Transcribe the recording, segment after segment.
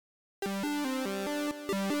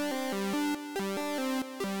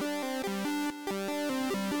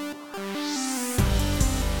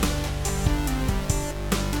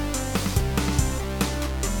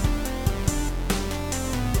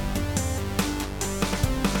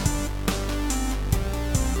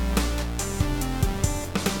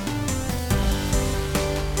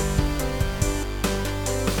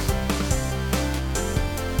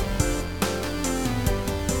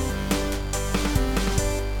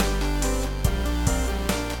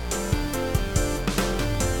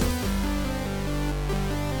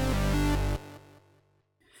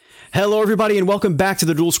Hello, everybody, and welcome back to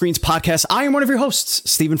the Dual Screens podcast. I am one of your hosts,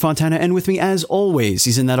 Stephen Fontana, and with me, as always,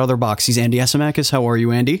 he's in that other box. He's Andy Asimakis. How are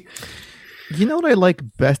you, Andy? You know what I like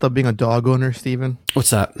best of being a dog owner, Stephen?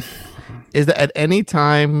 What's that? Is that at any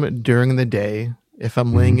time during the day, if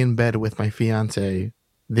I'm laying in bed with my fiance,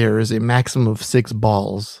 there is a maximum of 6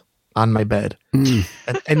 balls on my bed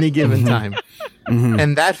at any given time.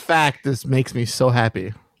 And that fact just makes me so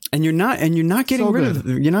happy. And you're not getting rid of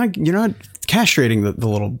you're not castrating the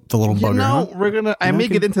little bugger. No, huh? I may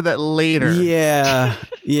get into that later. Yeah,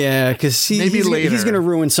 because he's gonna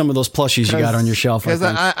ruin some of those plushies you got on your shelf. Because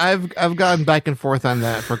I've gone back and forth on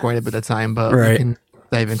that for quite a bit of time, but we can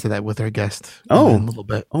dive into that with our guest in a little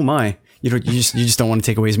bit. Oh my. You just don't want to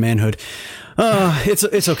take away his manhood.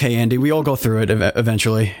 It's okay, Andy. We all go through it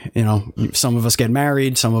eventually. You know, some of us get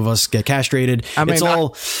married, some of us get castrated. I mean,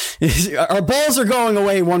 our balls are going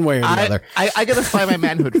away one way or the other. I gotta find my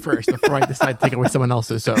manhood first before I decide to take away someone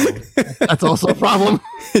else's. So that's also a problem.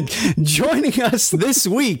 Joining us this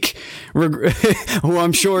week, who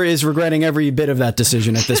I'm sure is regretting every bit of that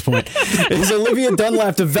decision at this point, is Olivia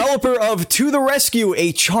Dunlap, developer of To the Rescue,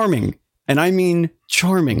 a charming, and I mean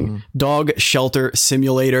charming, dog shelter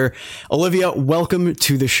simulator. Olivia, welcome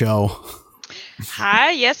to the show. Hi,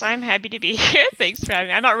 yes, I'm happy to be here. Thanks for having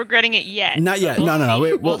me. I'm not regretting it yet. Not yet. No.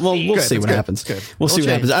 We'll see what happens. We'll see what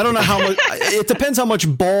happens. I don't know how much. It depends how much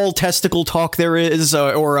ball testicle talk there is,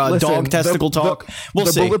 or dog testicle talk. We'll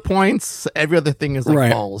see. The bullet points. Every other thing is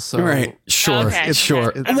like balls. So. Right. Sure. Okay,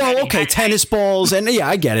 sure. Well, okay. Tennis balls, and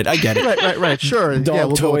I get it. Right. Sure.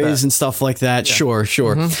 Dog toys and stuff like that. Yeah. Sure.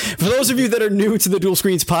 For those of you that are new to the Dual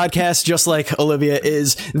Screens podcast, just like Olivia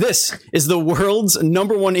this is the world's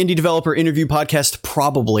 #1 indie developer interview podcast.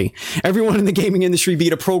 Probably everyone in the gaming industry, be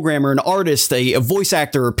it a programmer, an artist, a voice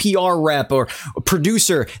actor, a PR rep, or a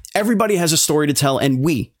producer, everybody has a story to tell, and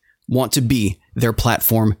we want to be their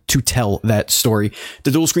platform to tell that story.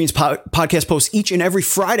 The Dual Screens podcast posts each and every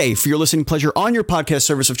Friday for your listening pleasure on your podcast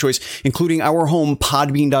service of choice, including our home,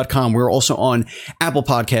 podbean.com. We're also on Apple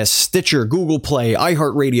Podcasts, Stitcher, Google Play,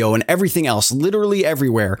 iHeartRadio, and everything else, literally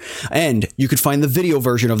everywhere. And you could find the video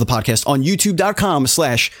version of the podcast on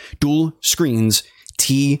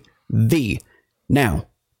youtube.com/dualscreens.tv. Now,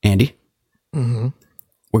 Andy, we're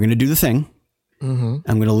going to do the thing. I'm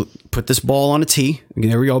going to put this ball on a tee.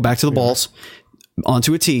 There we go. Back to the balls.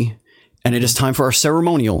 Onto a tee. And it is time for our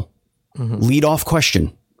ceremonial lead-off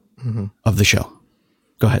question of the show.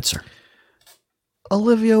 Go ahead, sir.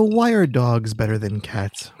 Olivia, why are dogs better than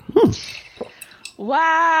cats?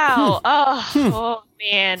 Wow. Oh,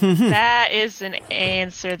 man. That is an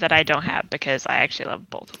answer that I don't have because I actually love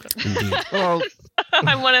both of them. Well,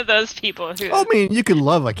 I'm one of those people who... I mean, you can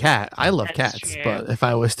love a cat. I love cats, true. But if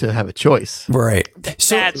I was to have a choice... Right.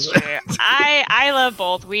 So, that's true. I love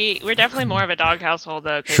both. We're definitely more of a dog household,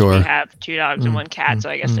 though, because we have 2 dogs and 1 cat,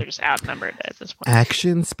 so I guess they're just outnumbered at this point.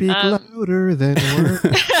 Actions speak louder than words.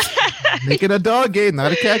 Making a dog game,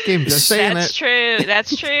 not a cat game, just saying That's true.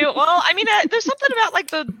 Well, I mean, there's something about, like,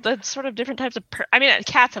 the sort of different types of...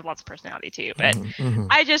 cats have lots of personality, too, but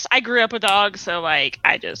I grew up with dogs, so, like,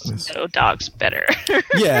 I just know dogs better.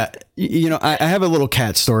 Yeah, I have a little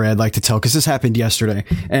cat story I'd like to tell because this happened yesterday,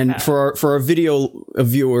 and for our video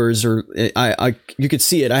viewers, or you could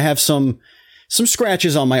see it. I have some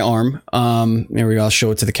scratches on my arm. There we go. I'll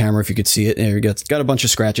show it to the camera if you could see it. There we go. It's got a bunch of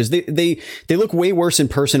scratches. They look way worse in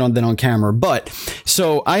person than on camera. But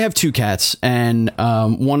so I have 2 cats, and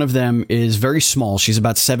one of them is very small. She's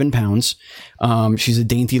about 7 pounds. She's a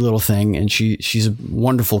dainty little thing, and she's a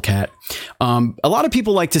wonderful cat. A lot of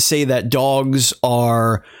people like to say that dogs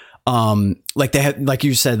are like they have, like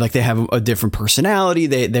you said, like they have a different personality.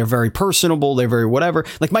 They're very personable. They're very whatever.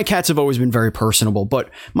 Like my cats have always been very personable, but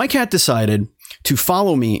my cat decided to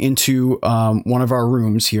follow me into one of our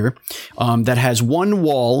rooms here that has one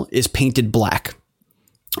wall is painted black.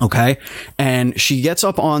 Okay. And she gets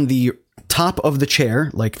up on the top of the chair,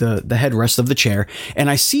 like the headrest of the chair, and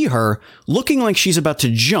I see her looking like she's about to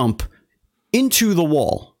jump into the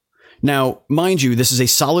wall. Now, mind you, this is a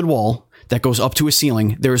solid wall that goes up to a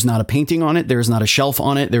ceiling. There is not a painting on it. There is not a shelf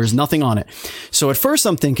on it. There is nothing on it. So at first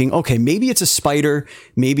I'm thinking, okay, maybe it's a spider.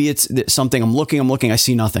 Maybe it's something. I'm looking. I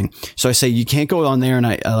see nothing. So I say, you can't go on there. And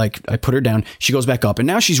I put her down. She goes back up, and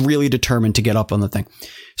now she's really determined to get up on the thing.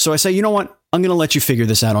 So I say, you know what? I'm going to let you figure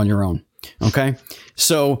this out on your own. Okay.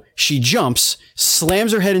 So she jumps,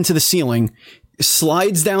 slams her head into the ceiling,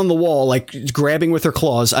 slides down the wall, like grabbing with her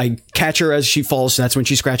claws. I catch her as she falls. That's when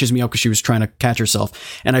she scratches me up because she was trying to catch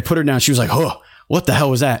herself. And I put her down. She was like, oh, what the hell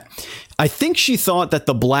was that? I think she thought that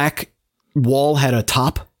the black wall had a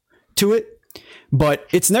top to it, But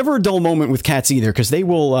it's never a dull moment with cats either, because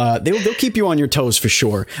they'll keep you on your toes for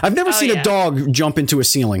sure. I've never seen a dog jump into a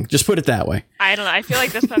ceiling. Just put it that way. I don't know. I feel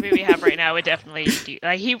like this puppy we have right now would definitely do.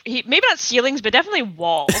 Like he maybe not ceilings, but definitely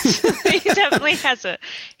walls. He definitely has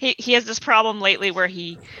he has this problem lately where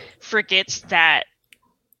he forgets that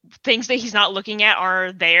things that he's not looking at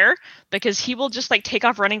are there, because he will just like take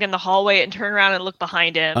off running down the hallway and turn around and look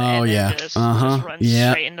behind him. Oh, and yeah. just run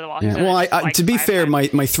straight into the wall. Yeah. Well, to be fair, my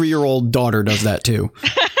 3-year-old daughter does that too.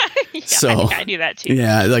 So I think I do that too.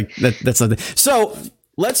 Yeah, like that's something. So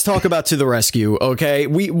let's talk about To the Rescue. Okay,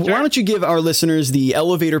 why don't you give our listeners the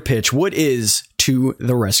elevator pitch? What is To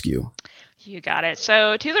the Rescue? You got it.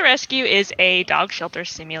 So To the Rescue is a dog shelter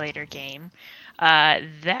simulator game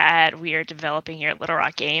that we are developing here at Little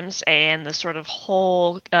Rock Games, and the sort of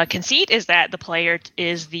whole conceit is that the player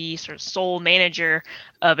is the sort of sole manager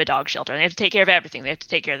of a dog shelter. And they have to take care of everything. They have to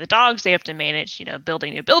take care of the dogs. They have to manage,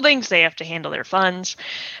 building new buildings. They have to handle their funds,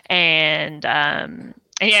 and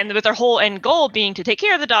with their whole end goal being to take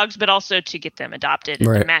care of the dogs, but also to get them adopted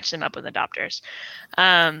and to match them up with adopters.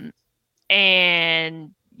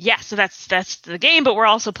 Yeah, so that's the game, but we're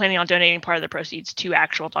also planning on donating part of the proceeds to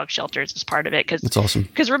actual dog shelters as part of it, because that's awesome.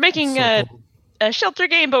 Because we're making a shelter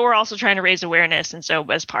game, but we're also trying to raise awareness, and so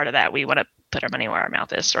as part of that, we want to put our money where our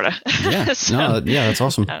mouth is, sort of. Yeah, that's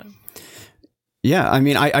awesome. Yeah, I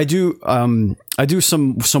mean, I do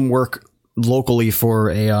some work locally for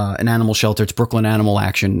an animal shelter. It's Brooklyn Animal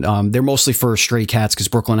Action. They're mostly for stray cats, because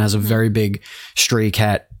Brooklyn has a very big stray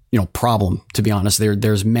cat problem, to be honest.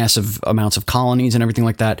 There's massive amounts of colonies and everything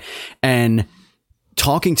like that. And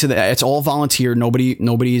talking to it's all volunteer.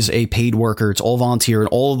 Nobody's a paid worker. It's all volunteer, and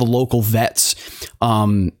all of the local vets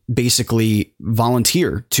basically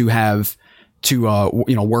volunteer to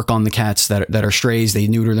work on the cats that are strays. They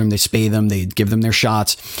neuter them, they spay them, they give them their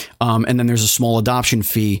shots. And then there's a small adoption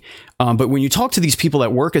fee. But when you talk to these people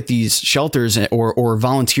that work at these shelters or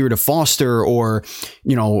volunteer to foster, or,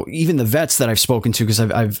 even the vets that I've spoken to, because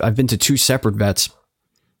I've been to 2 separate vets,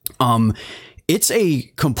 it's a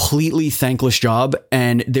completely thankless job.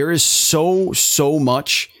 And there is so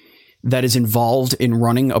much that is involved in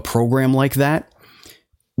running a program like that.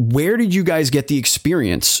 Where did you guys get the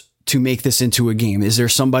experience to make this into a game? Is there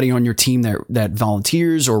somebody on your team that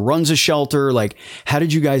volunteers or runs a shelter? Like, how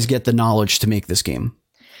did you guys get the knowledge to make this game?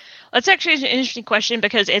 That's actually an interesting question,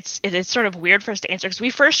 because it's sort of weird for us to answer, because we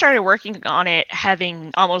first started working on it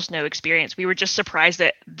having almost no experience. We were just surprised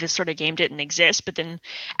that this sort of game didn't exist. But then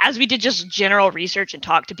as we did just general research and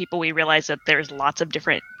talked to people, we realized that there's lots of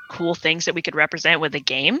different cool things that we could represent with the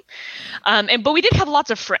game. But we did have lots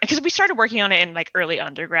of friends, because we started working on it in like early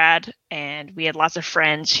undergrad, and we had lots of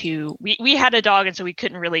friends who we had a dog, and so we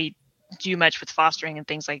couldn't really do much with fostering and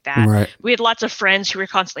things like that. Right. We had lots of friends who were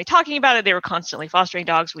constantly talking about it. They were constantly fostering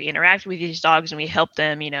dogs. We interacted with these dogs, and we helped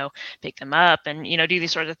them, pick them up and, do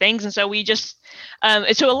these sorts of things. And so we just,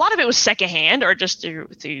 so a lot of it was secondhand, or just through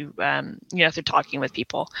talking with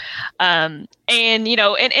people. And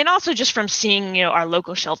also just from seeing, our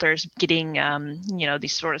local shelters getting,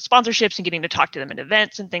 these sort of sponsorships and getting to talk to them at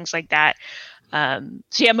events and things like that.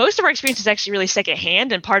 Most of our experience is actually really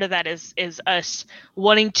secondhand, and part of that is us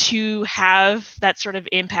wanting to have that sort of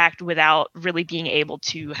impact without really being able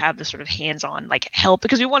to have the sort of hands-on help,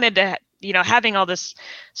 because we wanted to, having all this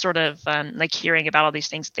sort of hearing about all these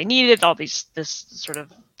things that they needed, all this sort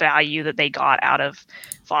of value that they got out of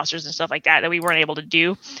fosters and stuff like that we weren't able to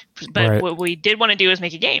do. But What we did want to do is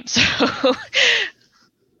make a game. So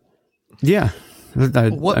yeah,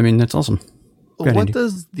 I mean, that's awesome. What Andy.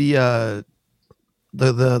 Does the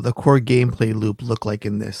core gameplay loop look like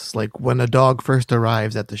in this? Like, when a dog first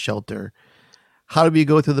arrives at the shelter, how do we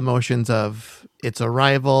go through the motions of its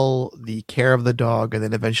arrival, the care of the dog, and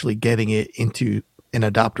then eventually getting it into an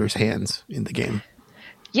adopter's hands in the game?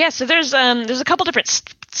 Yeah, so there's a couple different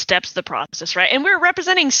steps to the process, right? And we're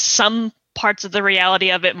representing some parts of the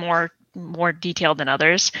reality of it more detailed than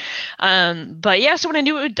others. But yeah, so when a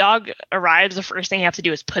new dog arrives, the first thing you have to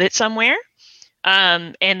do is put it somewhere.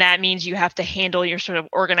 And that means you have to handle your sort of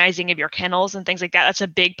organizing of your kennels and things like that. That's a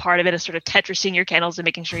big part of it, is sort of Tetrising your kennels and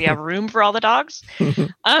making sure you have room for all the dogs.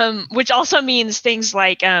 Which also means things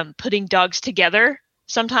like putting dogs together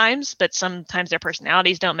sometimes, but sometimes their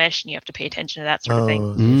personalities don't mesh, and you have to pay attention to that sort of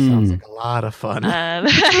thing. Sounds like a lot of fun. Yeah.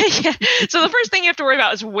 So the first thing you have to worry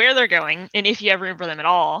about is where they're going and if you have room for them at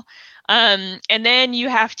all. And then you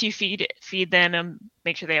have to feed them and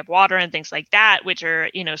make sure they have water and things like that, which are,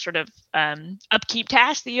 sort of upkeep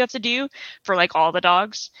tasks that you have to do for all the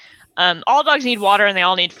dogs. All dogs need water and they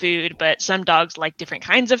all need food, but some dogs like different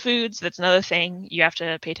kinds of foods. That's another thing you have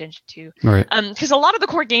to pay attention to. Right. Because a lot of the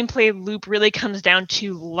core gameplay loop really comes down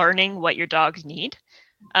to learning what your dogs need.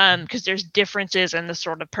 Because there's differences in the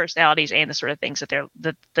sort of personalities and the sort of things that they're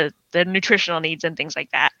the nutritional needs and things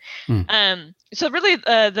like that. So really,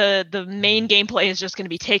 the main gameplay is just going to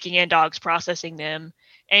be taking in dogs, processing them,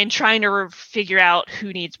 and trying to figure out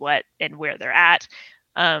who needs what and where they're at.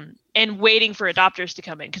 And waiting for adopters to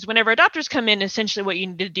come in, because whenever adopters come in, essentially what you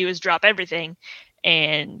need to do is drop everything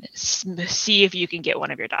and see if you can get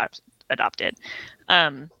one of your dogs adopted.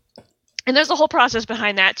 And there's a whole process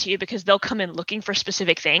behind that too, because they'll come in looking for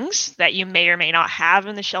specific things that you may or may not have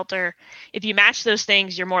in the shelter. If you match those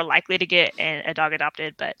things, you're more likely to get a dog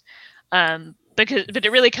adopted. But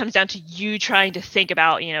it really comes down to you trying to think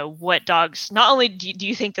about, what dogs. Not only do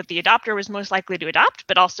you think that the adopter was most likely to adopt,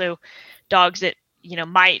 but also dogs that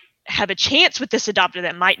might have a chance with this adopter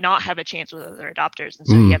that might not have a chance with other adopters, and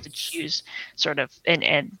so you have to choose sort of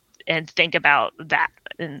and think about that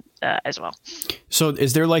as well. So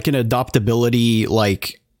is there like an adoptability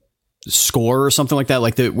score or something like that?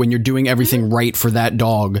 Like when you're doing everything right for that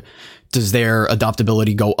dog, does their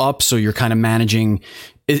adoptability go up? So you're kind of managing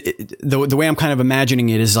the way I'm kind of imagining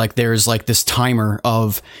it is like there's like this timer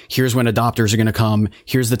of here's when adopters are going to come.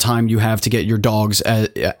 Here's the time you have to get your dogs,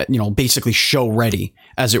 basically show ready,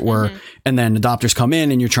 as it were. And then adopters come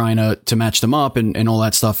in and you're trying to match them up and all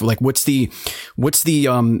that stuff. Like what's the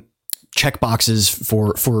check boxes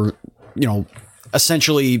for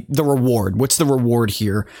essentially the reward? What's the reward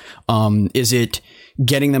here? Is it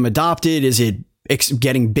getting them adopted? Is it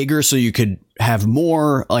getting bigger so you could have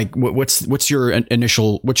more? Like what's your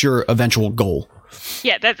eventual goal?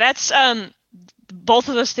 Yeah, that's both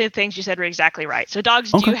of those things you said were exactly right. So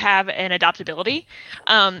dogs do have an adoptability,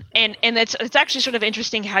 and it's actually sort of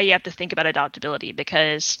interesting how you have to think about adoptability,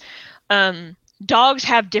 because dogs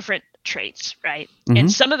have different traits, right?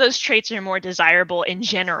 And some of those traits are more desirable in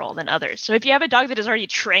general than others. So if you have a dog that is already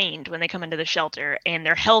trained when they come into the shelter and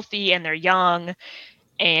they're healthy and they're young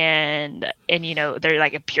and they're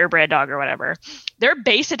like a purebred dog or whatever, their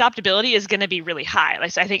base adoptability is going to be really high.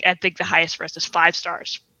 Like, so I think the highest for us is 5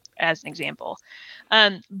 stars as an example.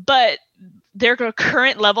 But their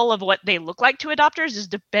current level of what they look like to adopters is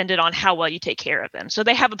dependent on how well you take care of them. So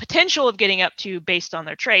they have a potential of getting up to based on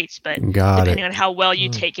their traits, but depending on how well you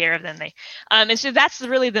take care of them, and so that's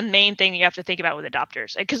really the main thing you have to think about with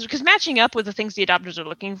adopters, because matching up with the things the adopters are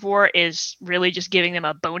looking for is really just giving them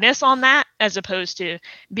a bonus on that, as opposed to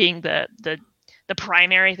being the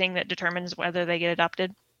primary thing that determines whether they get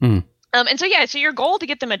adopted. And so your goal to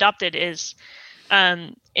get them adopted is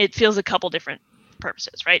it feels a couple different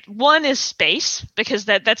purposes, right? One is space, because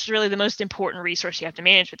that's really the most important resource you have to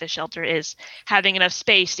manage with the shelter, is having enough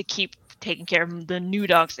space to keep taking care of the new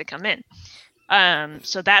dogs that come in.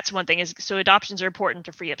 So that's one thing. So adoptions are important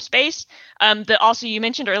to free up space. Also, you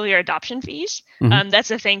mentioned earlier adoption fees.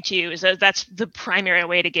 That's a thing too. So that's the primary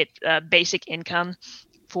way to get basic income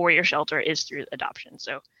for your shelter is through adoption.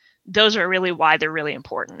 So those are really why they're really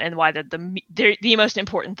important, and why they're the most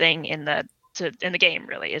important thing in the game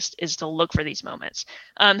really is to look for these moments.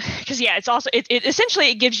 Because it's also it essentially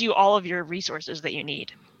it gives you all of your resources that you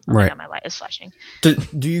need. Right. My light is flashing.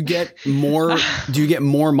 Do you get more? Do you get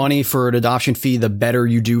more money for an adoption fee the better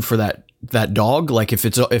you do for that dog? Like if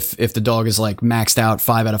the dog is like maxed out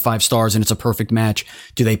 5 out of 5 stars and it's a perfect match,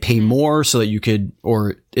 do they pay more so that you could,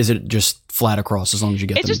 or is it just flat across as long as you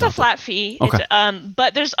get them? It's just adopted? A flat fee. Okay.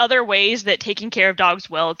 But there's other ways that taking care of dogs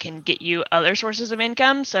well can get you other sources of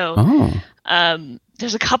income. So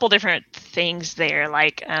there's a couple different things there.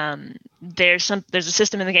 Like there's a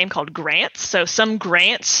system in the game called grants. So some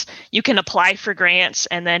grants, you can apply for grants,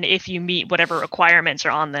 and then if you meet whatever requirements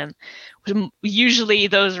are on them, usually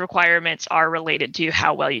those requirements are related to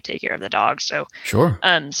how well you take care of the dog. So sure.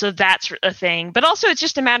 So that's a thing. But also it's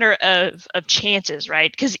just a matter of chances,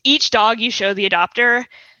 right? Because each dog you show the adopter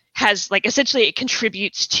has, like, essentially it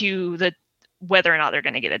contributes to the whether or not they're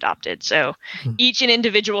going to get adopted. So each an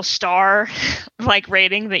individual star like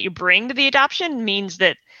rating that you bring to the adoption means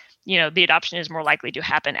that the adoption is more likely to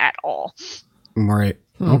happen at all. Right.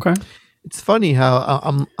 Okay. It's funny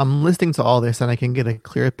how I'm listening to all this and I can get a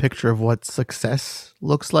clear picture of what success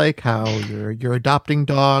looks like, how you're adopting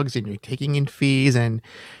dogs and you're taking in fees and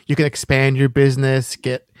you can expand your business,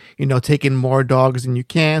 get, take in more dogs than you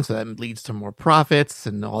can. So that leads to more profits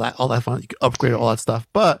and all that fun. You can upgrade all that stuff.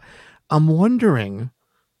 But I'm wondering,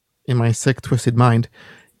 in my sick, twisted mind,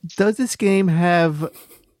 does this game have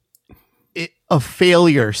a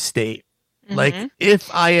failure state? Like,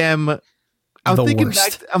 if I am I'm the thinking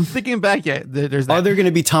worst. back. I'm thinking back. Yeah, there's that. Are there going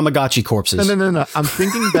to be Tamagotchi corpses? No. I'm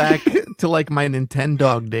thinking back to like my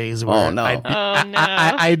Nintendo days where Oh, no.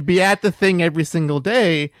 I'd be at the thing every single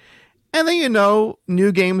day, and then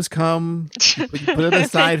new games come. You put it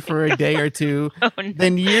aside for a day or two. Oh, no.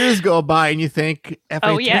 Then years go by, and you think,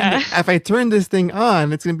 if I turn this thing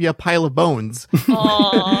on, it's gonna be a pile of bones.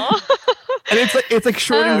 Aww. And it's like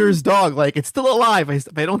Schrodinger's dog. Like, it's still alive if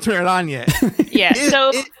I don't turn it on yet. Yeah.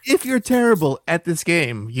 If you're terrible at this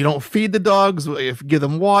game, you don't feed the dogs, if you give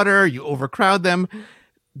them water, you overcrowd them.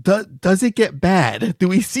 Does it get bad? Do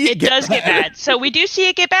we see it? It does get bad. So we do see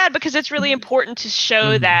it get bad because it's really important to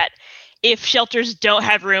show that if shelters don't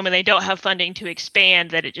have room and they don't have funding to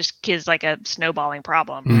expand, that it just is like a snowballing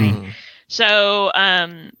problem, right?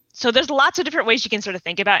 So there's lots of different ways you can sort of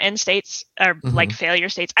think about end states or like failure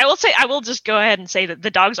states. I will just go ahead and say that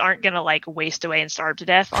the dogs aren't going to like waste away and starve to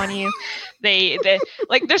death on you. they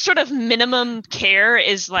like their sort of minimum care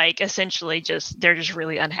is like essentially they're just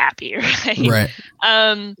really unhappy, right?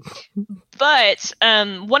 But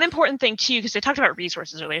one important thing too, because I talked about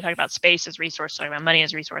resources earlier, I talked about space as resource, talking about money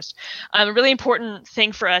as resource. A really important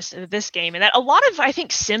thing for us in this game, and that a lot of I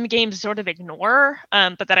think sim games sort of ignore,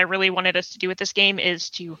 but that I really wanted us to do with this game is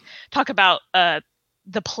to talk about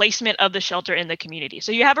the placement of the shelter in the community.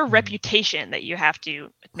 So you have a reputation that you have to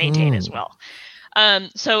maintain as well.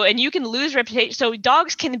 And you can lose reputation. So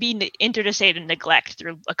dogs can be entered a state of neglect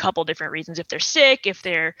through a couple different reasons. If they're sick, if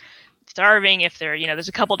they're starving, if they're, there's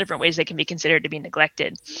a couple different ways they can be considered to be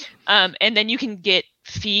neglected. And then you can get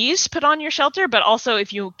fees put on your shelter, but also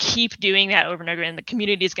if you keep doing that over and over again, the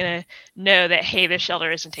community is going to know that, hey, this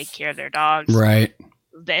shelter isn't taking care of their dogs. Right.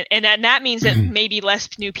 And that means that maybe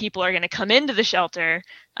less new people are going to come into the shelter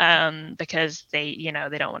because they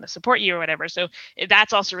don't want to support you or whatever. So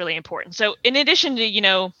that's also really important. So in addition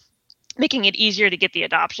to, making it easier to get the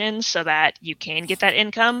adoptions so that you can get that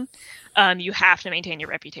income, you have to maintain your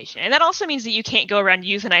reputation. And that also means that you can't go around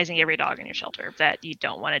euthanizing every dog in your shelter that you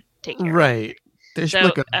don't want to take care of. Right. There's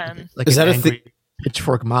So, is that a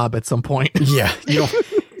pitchfork mob at some point? Yeah.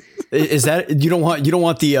 Is that you don't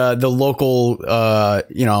want the local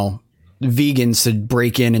vegans to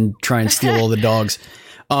break in and try and steal all the dogs.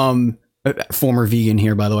 Former vegan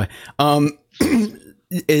here, by the way.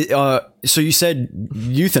 So you said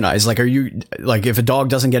euthanize. Like, are you like if a dog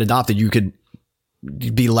doesn't get adopted, you could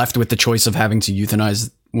be left with the choice of having to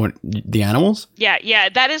euthanize the animals? Yeah.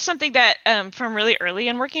 That is something that from really early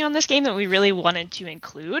in working on this game that we really wanted to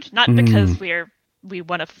include. Not because we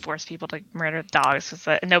want to force people to murder dogs,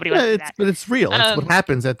 because nobody wants to do that. But it's real. It's what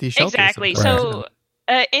happens at these shelters. Exactly. So,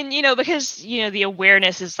 and because the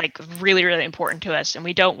awareness is like really, really important to us, and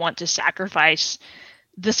we don't want to sacrifice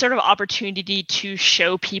the sort of opportunity to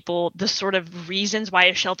show people the sort of reasons why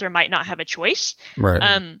a shelter might not have a choice. Right.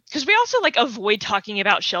 Because we also like avoid talking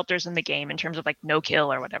about shelters in the game in terms of like no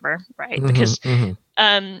kill or whatever, right? Because the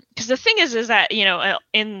thing is that,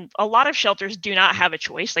 in a lot of shelters do not have a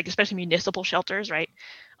choice, like especially municipal shelters, right?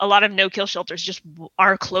 A lot of no-kill shelters just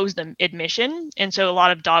are closed admission. And so a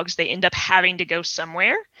lot of dogs, they end up having to go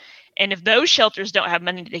somewhere. And if those shelters don't have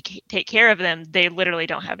money to take care of them, they literally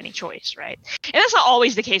don't have any choice, right? And that's not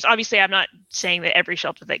always the case. Obviously, I'm not saying that every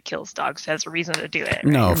shelter that kills dogs has a reason to do it. Right?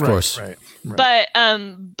 No, of course. Right.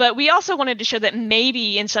 But we also wanted to show that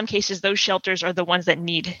maybe in some cases those shelters are the ones that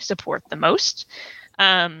need support the most.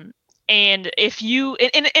 And if you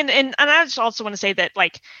and I just also want to say that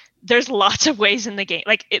like there's lots of ways in the game.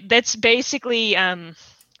 Like that's basically a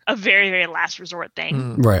very, very last resort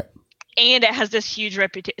thing. Right. And it has this huge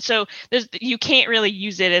reputation. So you can't really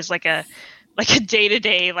use it as like a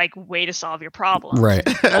day-to-day like way to solve your problem. Right.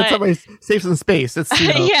 That's always save some space. It's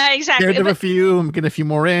yeah, exactly. Get a few, get a few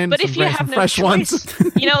more in. But if you have no fresh choice, ones.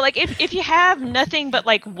 like if you have nothing but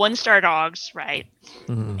like 1-star dogs, right,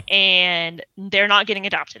 and they're not getting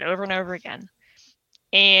adopted over and over again,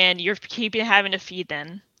 and you're having to feed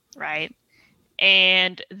them, right,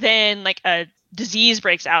 and then like a disease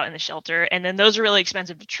breaks out in the shelter, and then those are really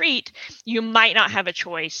expensive to treat, you might not have a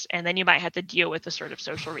choice, and then you might have to deal with the sort of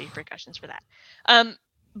social repercussions for that.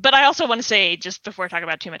 But I also want to say, just before I talk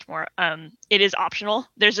about too much more, it is optional.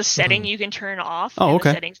 There's a setting you can turn off. Oh,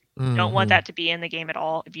 okay. Settings. You don't want that to be in the game at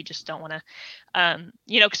all if you just don't want to,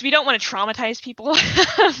 because we don't want to traumatize people.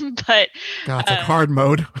 But God, it's like hard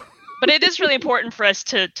mode. But it is really important for us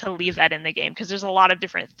to leave that in the game, because there's a lot of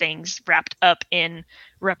different things wrapped up in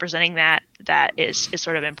representing that is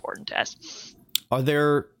sort of important to us. Are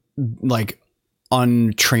there like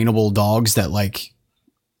untrainable dogs that like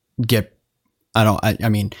get, I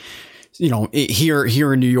mean,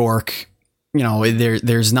 here in New York,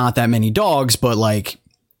 there's not that many dogs, but like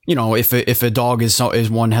if a dog is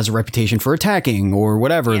one has a reputation for attacking or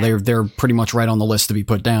whatever, they're pretty much right on the list to be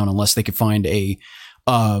put down unless they could find a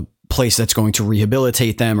place that's going to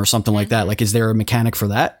rehabilitate them or something like that. Like, is there a mechanic for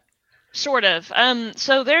that? Sort of.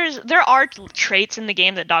 So there are traits in the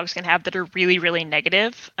game that dogs can have that are really, really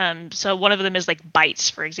negative. So one of them is like bites,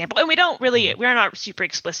 for example. And we're not super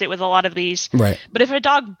explicit with a lot of these. Right. But if a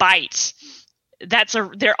dog bites,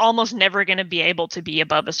 they're almost never going to be able to be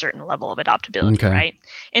above a certain level of adoptability, right?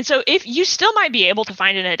 And so if you still might be able to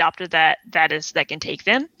find an adopter that can take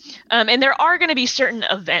them, and there are going to be certain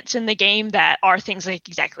events in the game that are things like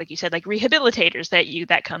exactly like you said, like rehabilitators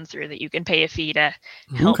that come through that you can pay a fee to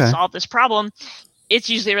help solve this problem. It's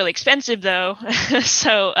usually really expensive though,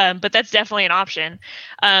 so but that's definitely an option.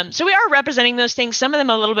 So we are representing those things. Some of them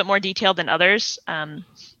are a little bit more detailed than others.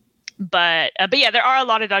 But yeah, there are a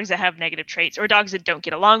lot of dogs that have negative traits or dogs that don't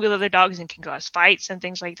get along with other dogs and can cause fights and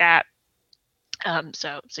things like that.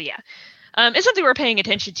 So yeah, it's something we're paying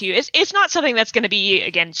attention to. It's not something that's going to be,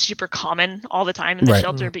 again, super common all the time in the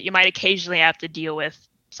shelter, but you might occasionally have to deal with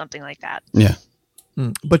something like that. Yeah.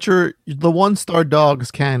 But the 1-star dogs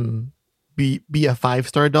can be a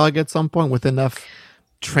 5-star dog at some point with enough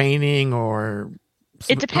training or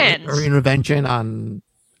it depends or intervention on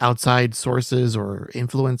outside sources or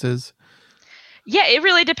influences. Yeah, it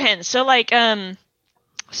really depends. So like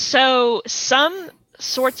so some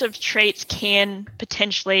sorts of traits can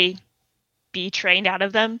potentially be trained out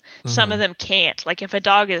of them. Some of them can't. Like if a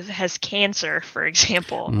dog has cancer, for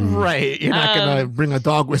example. Right. You're not gonna bring a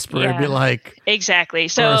dog whisperer and be like, exactly.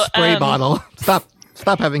 So or a spray bottle.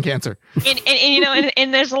 Stop having cancer.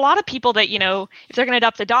 And there's a lot of people that, if they're gonna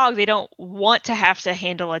adopt a dog, they don't want to have to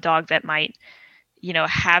handle a dog that might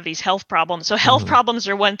have these health problems. So health problems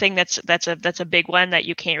are one thing that's a big one that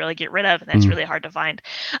you can't really get rid of, and that's really hard to find.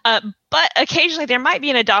 But occasionally there might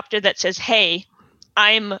be an adopter that says, hey,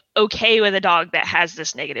 I'm okay with a dog that has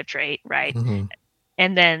this negative trait, right?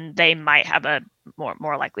 And then they might have a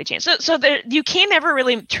more likely chance. So you can never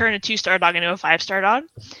really turn a 2-star dog into a 5-star dog.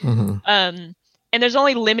 And there's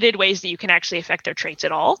only limited ways that you can actually affect their traits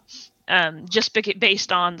at all. Just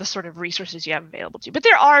based on the sort of resources you have available to you. But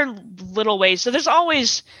there are little ways. So there's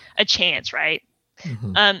always a chance, right?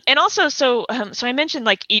 And also, so I mentioned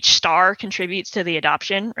like each star contributes to the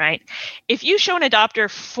adoption, right? If you show an adopter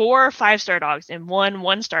 4 5-star dogs and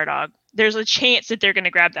 1-1-star dog, there's a chance that they're going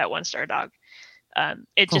to grab that 1-star dog.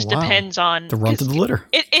 It just depends on the run to the litter.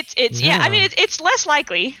 I mean, it's less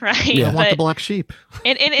likely, right? Yeah, I want the black sheep.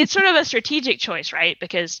 and it's sort of a strategic choice, right?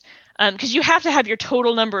 Because you have to have your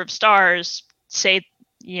total number of stars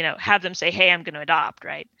have them say, hey, I'm going to adopt,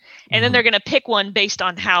 right? And then they're going to pick one based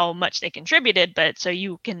on how much they contributed. But so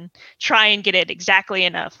you can try and get it exactly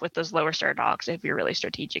enough with those lower star dogs if you're really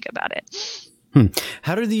strategic about it.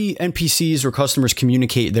 How do the NPCs or customers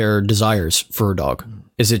communicate their desires for a dog?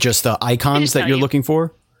 Is it just the icons that you're looking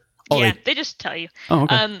for? They just tell you. Oh,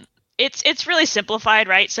 okay. It's really simplified,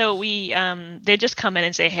 right? So they just come in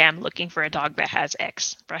and say, hey, I'm looking for a dog that has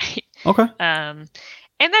X, right? Okay.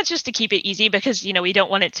 And that's just to keep it easy because, we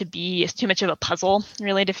don't want it to be too much of a puzzle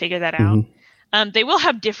really to figure that out. They will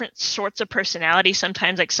have different sorts of personality.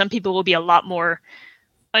 Sometimes like some people will be a lot more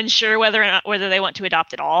unsure whether they want to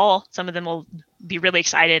adopt at all. Some of them will be really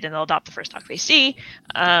excited and they'll adopt the first dog they see.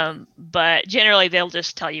 But generally they'll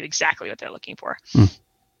just tell you exactly what they're looking for.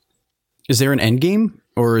 Is there an end game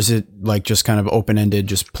or is it like just kind of open-ended,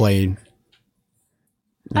 just play?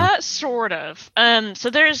 Sort of. So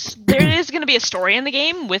there is going to be a story in the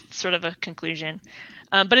game with sort of a conclusion.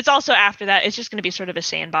 But it's also after that, it's just going to be sort of a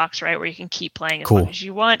sandbox, right? Where you can keep playing as long as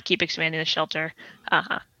you want, keep expanding the shelter.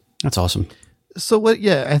 That's awesome. So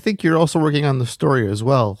I think you're also working on the story as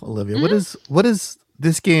well, Olivia. What is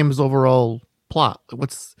this game's overall plot?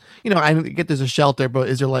 What's, I get there's a shelter, but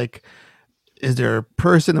is there a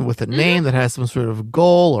person with a name that has some sort of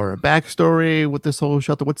goal or a backstory with this whole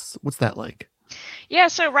shelter? What's that like? Yeah,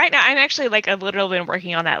 so right now I'm actually like a little been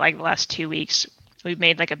working on that like the last 2 weeks. We've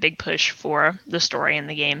made like a big push for the story in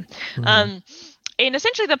the game. And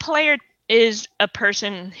essentially the player is a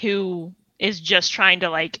person who is just trying to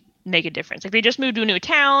like make a difference. Like they just moved to a new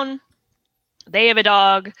town. They have a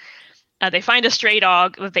dog. They find a stray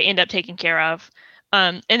dog that they end up taking care of.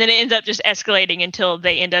 And then it ends up just escalating until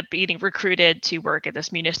they end up being recruited to work at this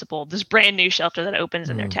brand new shelter that opens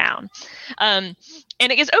in their town. And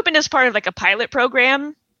it gets opened as part of like a pilot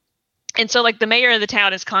program. And so like the mayor of the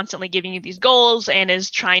town is constantly giving you these goals and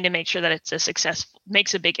is trying to make sure that it's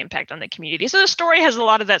makes a big impact on the community. So the story has a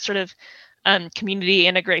lot of that sort of community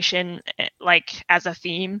integration, like as a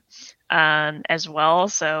theme as well.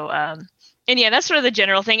 So And yeah, that's sort of the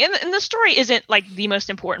general thing. And the story isn't like the most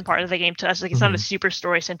important part of the game to us. Like it's not a super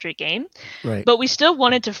story-centric game. Right. But we still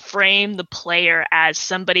wanted to frame the player as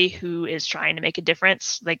somebody who is trying to make a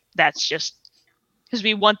difference. Like that's just because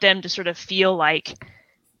we want them to sort of feel like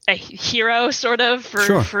a hero sort of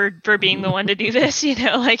for being the one to do this,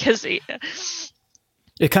 like because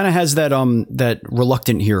it kind of has that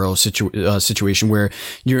reluctant hero situation where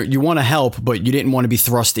you want to help, but you didn't want to be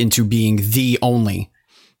thrust into being the only,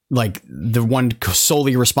 like the one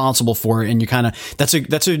solely responsible for it. And you kind of,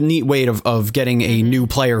 that's a neat way of getting a new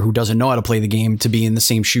player who doesn't know how to play the game to be in the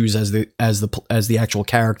same shoes as the actual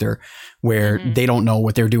character, where they don't know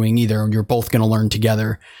what they're doing either. And you're both going to learn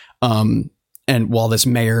together. And while this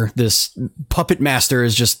puppet master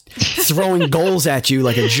is just throwing goals at you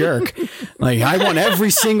like a jerk, like I want every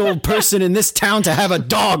single person in this town to have a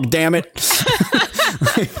dog, damn it.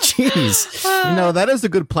 Jeez. That is a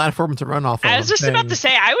good platform to run off of. I was just about to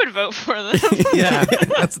say I would vote for them. Yeah,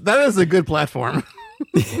 that is a good platform.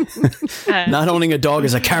 Not owning a dog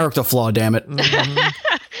is a character flaw, damn it.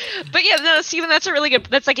 But yeah, no, Steven, that's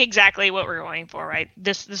like exactly what we're going for, right?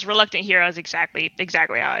 This reluctant hero is exactly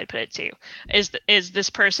how I'd put it too. Is this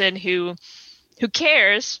person who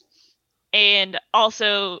cares, and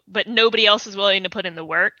also, but nobody else is willing to put in the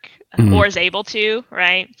work or is able to,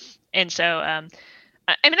 right? And so,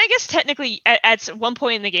 I mean, I guess technically at one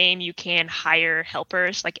point in the game, you can hire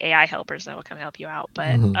helpers, like AI helpers that will come help you out.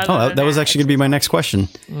 But that was actually going to be my next question.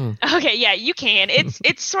 Okay, yeah, you can.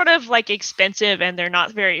 It's sort of like expensive, and they're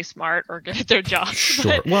not very smart or good at their jobs.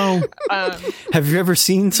 Sure. But, well, have you ever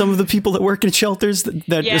seen some of the people that work in shelters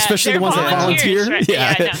that especially the ones that volunteer? Right?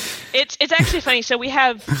 Yeah, no. It's actually funny.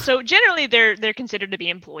 So generally they're considered to be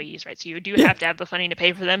employees, right? So you do have to have the funding to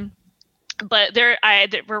pay for them. But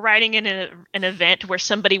we're writing in an event where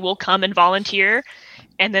somebody will come and volunteer,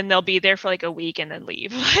 and then they'll be there for like a week and then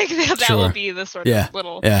leave. Like that will be the sort of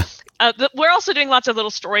little. Yeah. We're also doing lots of little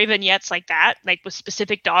story vignettes like that, like with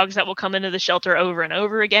specific dogs that will come into the shelter over and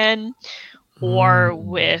over again, or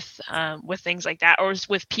with things like that, or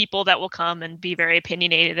with people that will come and be very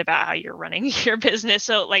opinionated about how you're running your business.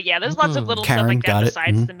 So like, yeah, there's lots of little stuff like that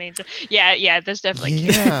besides the main stuff. Yeah, there's definitely.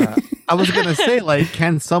 Yeah, I was gonna say, like,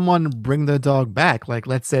 can someone bring the dog back? Like,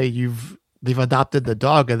 let's say they've adopted the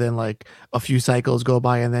dog, and then like a few cycles go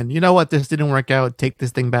by, and then you know what, this didn't work out. Take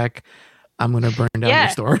this thing back. I'm gonna burn down your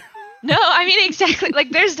store. No, I mean exactly.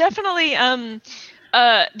 Like, there's definitely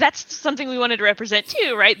that's something we wanted to represent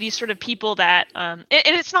too, right? These sort of people that, and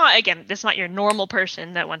it's not your normal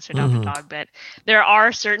person that wants to adopt a dog, but there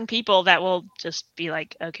are certain people that will just be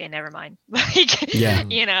like, okay, never mind. Like,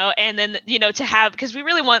 and then, to have, because we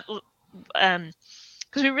really want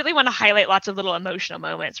to highlight lots of little emotional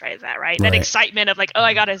moments, right? That excitement of like, oh,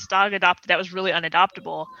 I got his dog adopted. That was really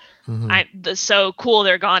unadoptable. So cool.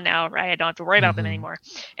 They're gone now, right? I don't have to worry about them anymore.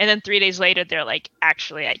 And then 3 days later, they're like,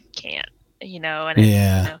 actually, I can't.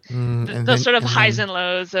 Those sort of highs and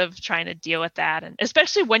lows of trying to deal with that, and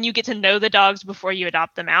especially when you get to know the dogs before you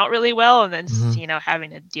adopt them out really well, and then having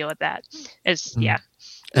to deal with that is to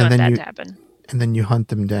happen. And then you hunt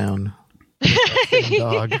them down.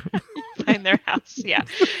 Dog. Find their house. Yeah,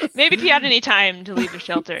 maybe if you had any time to leave the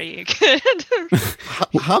shelter, you could.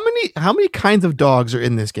 How many kinds of dogs are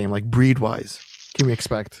in this game, like breed wise? Can we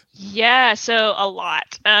expect? Yeah, so a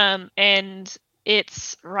lot, and.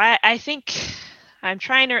 It's right. I think I'm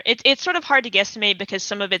trying to. It's sort of hard to guesstimate because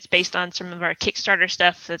some of it's based on some of our Kickstarter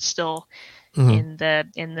stuff that's still in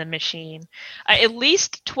the machine. At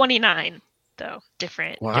least 29 though,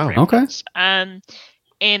 different. Wow. Different okay. ones. And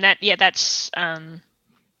that's I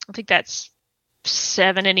think that's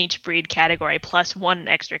 7 in each breed category plus 1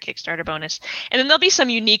 extra Kickstarter bonus, and then there'll be some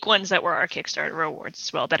unique ones that were our Kickstarter rewards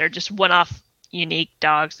as well that are just one-off unique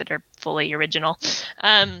dogs that are fully original.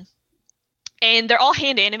 And they're all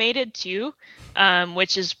hand animated too,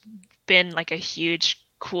 which has been like a huge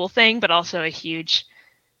cool thing, but also a huge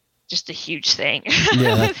thing.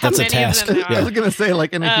 Yeah, that's a task. I was gonna say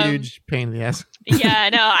like in a huge pain in the ass. Yeah,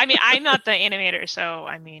 no, I mean I'm not the animator, so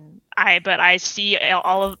I mean I see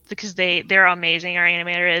all of, because they're amazing. Our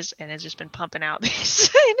animator is, and has just been pumping out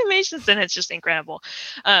these animations, and it's just incredible.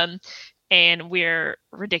 And we're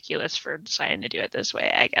ridiculous for deciding to do it this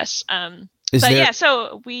way, I guess.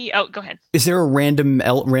 So go ahead. Is there a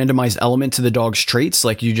randomized element to the dog's traits?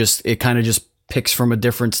 Like it kind of just picks from a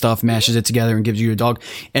different stuff, mashes it together, and gives you a dog.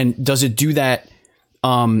 And does it do that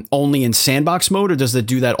only in sandbox mode, or does it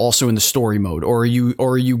do that also in the story mode? Or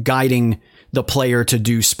are you guiding the player to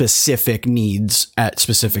do specific needs at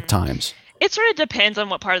specific times? It sort of depends on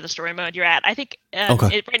what part of the story mode you're at. I think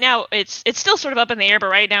right now it's still sort of up in the air, but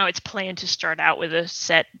right now it's planned to start out with a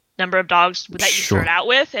set number of dogs that you start out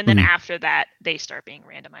with, and then after that they start being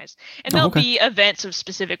randomized, and there'll be events of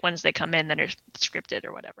specific ones that come in that are scripted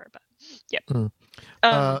or whatever, but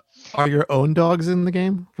are your own dogs in the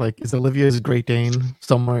game? Like, is Olivia's Great Dane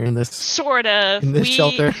somewhere in this sort of in this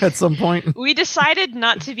shelter at some point? We decided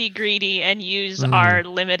not to be greedy and use our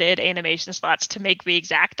limited animation slots to make the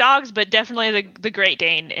exact dogs, but definitely the Great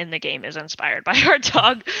Dane in the game is inspired by our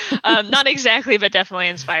dog. Not exactly, but definitely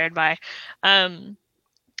inspired by.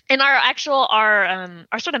 And our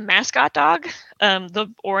sort of mascot dog,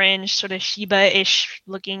 the orange sort of Shiba-ish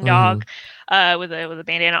looking dog with a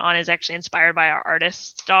bandana on, is actually inspired by our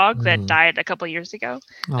artist's dog that died a couple years ago.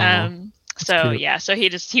 So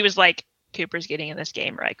he was like, Cooper's getting in this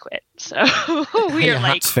game or I quit. So we are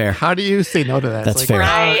like, that's fair. How do you say no to that? That's fair.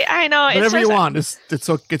 Right? I know. Whatever you want. It's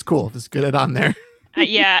cool. Just get it on there.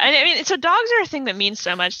 Yeah, and I mean, so dogs are a thing that means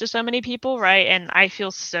so much to so many people, right? And I feel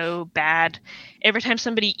so bad every time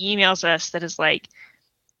somebody emails us that is like,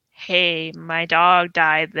 hey, my dog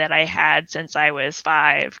died that I had since I was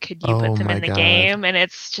 5. Could you put them in the game? And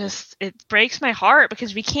it's just, it breaks my heart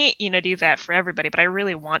because we can't, do that for everybody, but I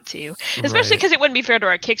really want to, especially because it wouldn't be fair to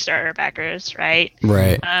our Kickstarter backers, right?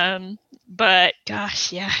 Right. But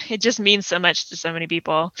gosh, yeah, it just means so much to so many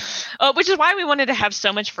people. Which is why we wanted to have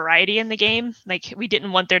so much variety in the game. Like, we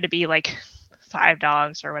didn't want there to be like 5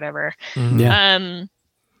 dogs or whatever.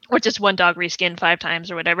 Or just one dog reskinned 5 times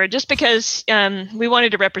or whatever, just because we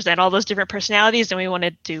wanted to represent all those different personalities, and we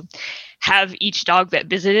wanted to have each dog that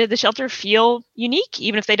visited the shelter feel unique,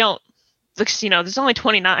 even if they don't. There's only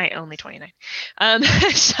 29.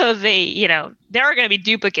 So they, there are going to be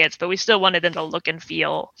duplicates, but we still wanted them to look and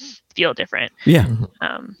feel different. Yeah.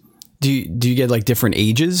 Do you get like different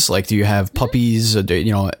ages? Like, do you have puppies,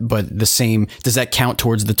 but the same, does that count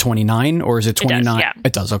towards the 29 or is it 29?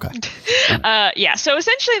 It does. Okay. Yeah. So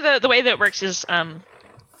essentially the way that it works is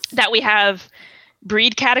that we have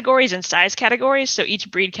breed categories and size categories. So each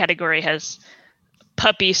breed category has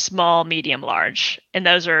puppy, small, medium, large. And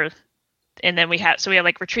those are, and then we have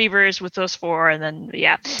like retrievers with those 4, and then,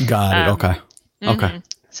 Got it. Okay. Okay.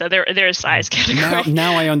 So there's size category.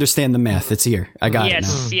 Now I understand the math. It's here. I got it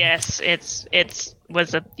now. Yes. It's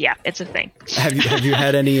a thing. Have you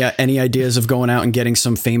had any ideas of going out and getting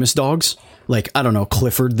some famous dogs? Like, I don't know,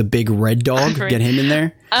 Clifford, the big red dog, get him in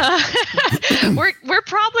there. We're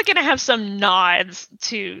probably going to have some nods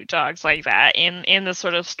to dogs like that in the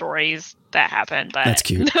sort of stories that happen, but that's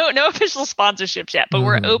cute. No official sponsorships yet, but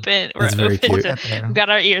we're open. We're open. We've got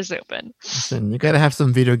our ears open. Listen, you got to have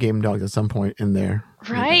some video game dogs at some point in there.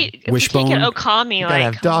 Right. Wishbone. Okami. You got to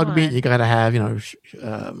have dog meat. You got to have,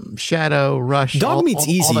 Shadow, Rush. Dog meat's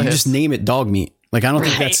easy. You just name it dog meat. Like, I don't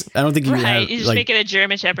think you have, you just make it a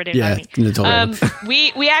German Shepherd.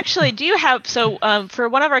 We actually do have, for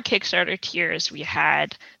one of our Kickstarter tiers, we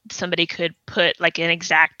had somebody could put like an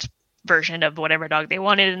exact version of whatever dog they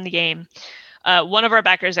wanted in the game. One of our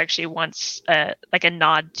backers actually wants like a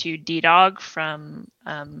nod to D-Dog from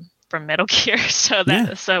Metal Gear, so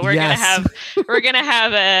we're gonna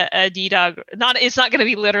have a D-Dog. It's not gonna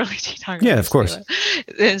be literally D-Dog. Yeah, of course.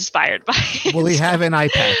 Inspired by. Will he have an eye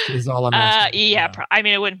patch? Is all I'm asking. Yeah. I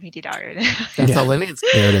mean, it wouldn't be D-Dog. That's all it needs.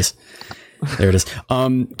 There it is. There it is.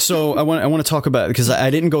 So I want to talk about, because I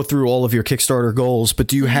didn't go through all of your Kickstarter goals, but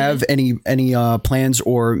do you have any plans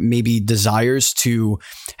or maybe desires to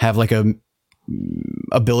have like a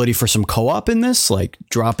ability for some co-op in this, like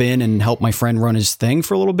drop in and help my friend run his thing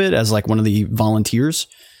for a little bit as like one of the volunteers?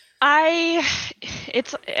 No.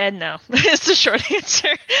 It's the short answer.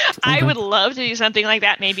 Okay. I would love to do something like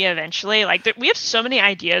that maybe eventually. Like, we have so many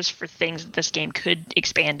ideas for things that this game could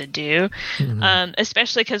expand to do,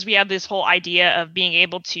 especially because we have this whole idea of being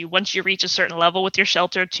able to, once you reach a certain level with your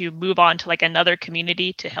shelter, to move on to like another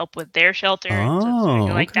community to help with their shelter,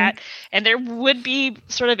 like that. And there would be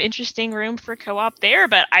sort of interesting room for co-op there,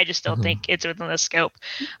 but I just don't think it's within the scope,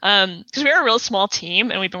 because we're a real small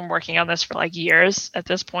team and we've been working on this for like years at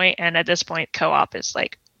this point. And at this point, co-op is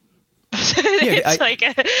like, it's a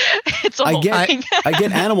whole thing. I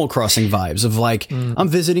get Animal Crossing vibes of like, I'm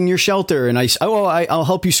visiting your shelter and I'll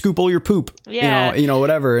help you scoop all your poop. Yeah.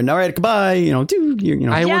 Whatever. And all right, goodbye. Dude,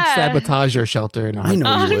 I would sabotage your shelter. I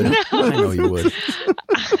know you would. No. I know you would.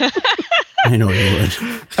 I know you would.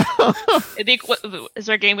 Is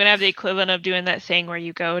our game going to have the equivalent of doing that thing where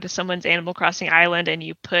you go to someone's Animal Crossing island and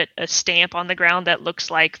you put a stamp on the ground that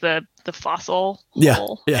looks like the fossil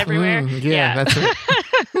hole everywhere? That's it.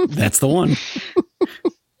 That's the one.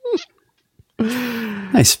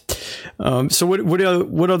 Nice. So what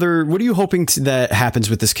are you hoping that happens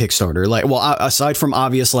with this Kickstarter? Like, well, aside from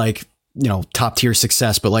obvious, like, top tier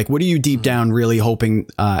success, but like, what are you deep down really hoping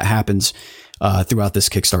happens throughout this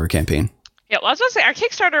Kickstarter campaign. Yeah, well, I was going to say our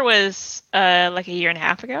Kickstarter was like a year and a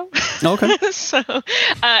half ago. Okay. So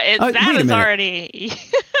that is already.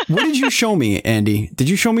 What did you show me, Andy? Did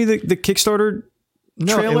you show me the Kickstarter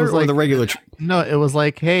trailer or the regular? No, it was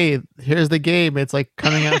like, hey, here's the game. It's like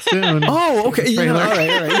coming out soon. Oh, okay. Yeah, all right.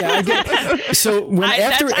 Yeah, I get. So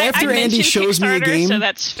after Andy shows me a game, so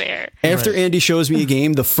that's fair. After Andy shows me a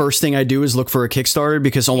game, the first thing I do is look for a Kickstarter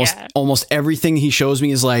because almost everything he shows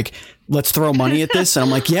me is like, let's throw money at this, and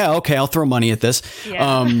I'm like, yeah, okay, I'll throw money at this.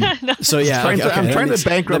 Yeah. So yeah, I'm trying to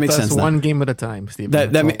bankrupt us one game at a time, Steve. I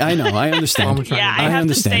know, I understand. I have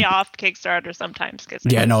to stay off Kickstarter sometimes.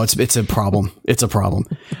 No, it's a problem. It's a problem.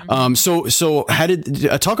 So how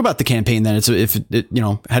did talk about the campaign then? How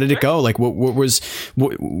did it go? Like, what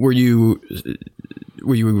were you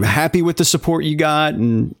happy with the support you got?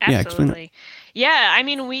 And absolutely, yeah. I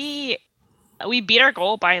mean, we beat our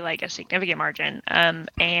goal by like a significant margin,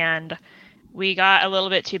 and we got a little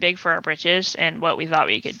bit too big for our britches and what we thought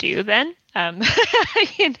we could do then. So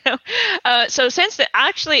since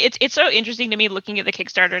actually it's so interesting to me looking at the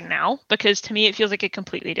Kickstarter now, because to me it feels like a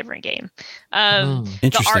completely different game.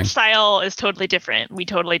 The art style is totally different. We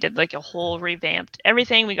totally did like a whole revamped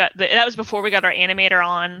everything. That was before we got our animator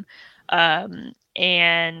on.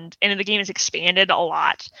 And the game has expanded a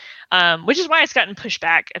lot, which is why it's gotten pushed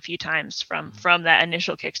back a few times from that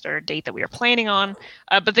initial Kickstarter date that we were planning on.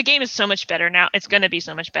 But the game is so much better now. It's going to be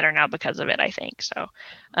so much better now because of it, I think. So,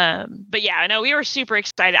 but yeah, no, we were super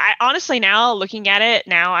excited. I honestly, now looking at it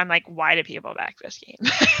now, I'm like, why did people back this game?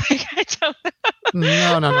 I don't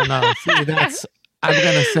know. No. See, I'm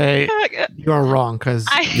gonna say you're wrong because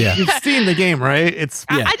you've seen the game, right? It's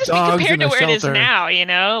I just mean compared to where it is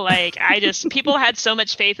now, like people had so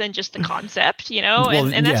much faith in just the concept,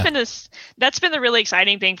 and that's been the really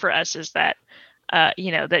exciting thing for us is that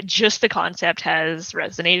that just the concept has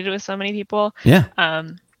resonated with so many people. Yeah.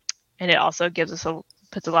 And it also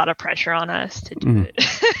puts a lot of pressure on us to do it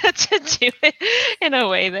to do it in a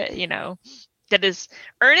way that that is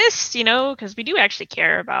earnest, because we do actually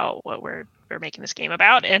care about what we're making this game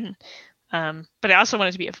about, and but I also want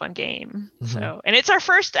it to be a fun game. So, and it's our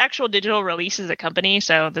first actual digital release as a company,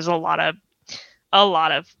 so there's a lot of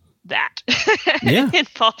that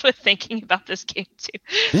involved with thinking about this game too.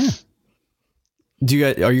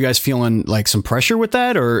 Yeah. Are you guys feeling like some pressure with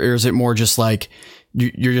that, or is it more just like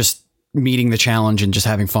you're just meeting the challenge and just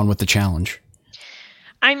having fun with the challenge?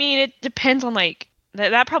 I mean, it depends on like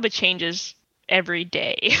that probably changes every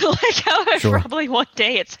day. Probably one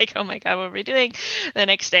day it's like, oh my god, what are we doing? The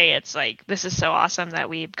next day it's like, this is so awesome that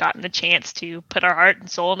we've gotten the chance to put our heart and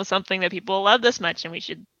soul into something that people love this much, and we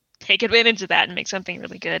should take advantage of that and make something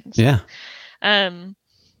really good. So,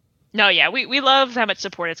 we love how much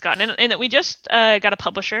support it's gotten, and that we just got a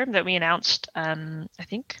publisher that we announced I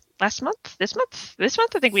think this month I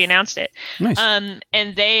think we announced it. Nice. And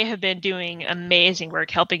they have been doing amazing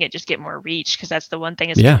work helping it just get more reach, because that's the one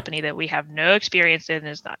thing as a company that we have no experience in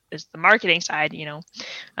is the marketing side,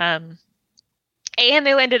 and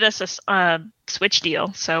they landed us a Switch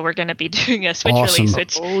deal, so we're going to be doing a Switch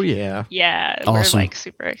release. Oh yeah, awesome. We're like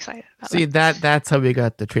super excited about See that's how we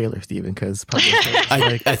got the trailer, Steven, because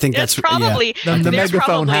I think that's probably the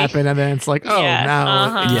megaphone happened, and then it's like,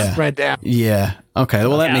 now it's spread down. Yeah. Okay.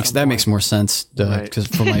 Well, that makes more sense because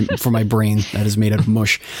for my brain that is made out of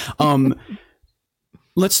mush.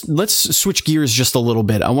 Let's switch gears just a little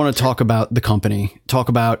bit. I want to talk about the company, talk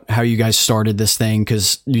about how you guys started this thing,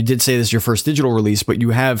 because you did say this is your first digital release, but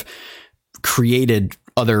you have created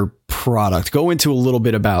other product. Go into a little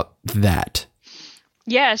bit about that.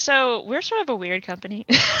 Yeah, so we're sort of a weird company.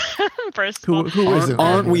 First of all, who is it?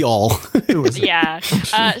 Aren't we all? Yeah.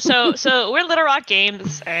 So we're Little Rock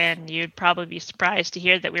Games, and you'd probably be surprised to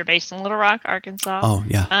hear that we're based in Little Rock, Arkansas. Oh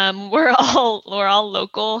yeah. We're all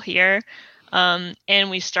local here. And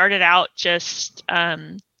we started out just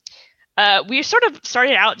as a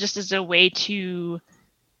way to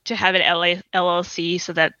have an LLC,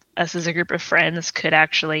 so that us as a group of friends could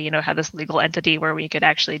actually, have this legal entity where we could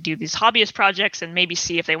actually do these hobbyist projects and maybe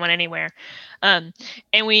see if they went anywhere. And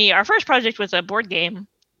our first project was a board game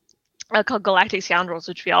called Galactic Scoundrels,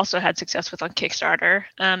 which we also had success with on Kickstarter.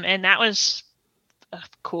 And that was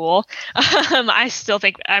cool. I still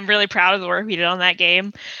think I'm really proud of the work we did on that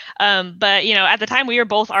game. But at the time we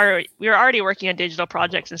were already working on digital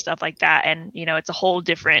projects and stuff like that, and it's a whole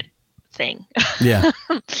different thing. Yeah.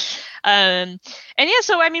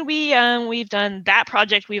 So I mean, we've done that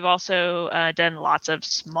project. We've also done lots of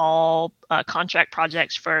small contract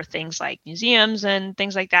projects for things like museums and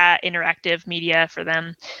things like that, interactive media for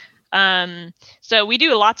them. So we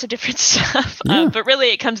do lots of different stuff, but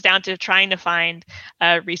really it comes down to trying to find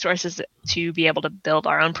resources to be able to build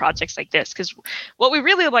our own projects like this. Because what we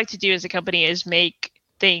really like to do as a company is make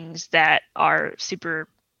things that are super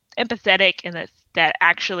empathetic and that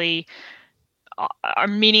actually are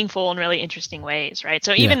meaningful in really interesting ways, right?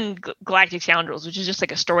 So even Galactic Scoundrels, which is just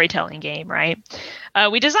like a storytelling game, right?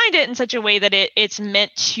 We designed it in such a way that it's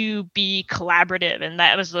meant to be collaborative, and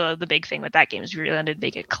that was the big thing with that game is we really wanted to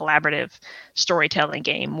make a collaborative storytelling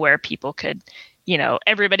game where people could,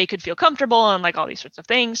 everybody could feel comfortable and like all these sorts of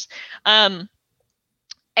things. And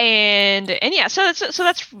yeah, so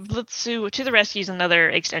that's Let's Do To The Rescue is another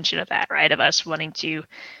extension of that, right? Of us wanting to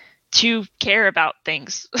care about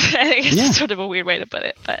things. I think it's sort of a weird way to put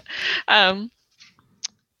it, but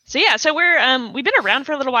so we've been around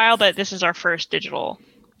for a little while, but this is our first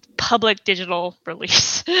public digital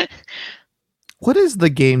release. What is the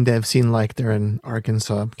game dev scene like there in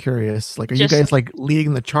Arkansas? I'm curious. Like, are you guys like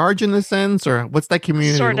leading the charge in a sense, or what's that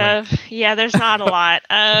community sort like? of? Yeah, there's not a lot,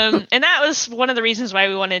 and that was one of the reasons why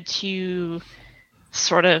we wanted to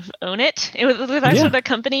sort of own it with our sort of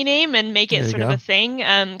company name and make it sort of a thing,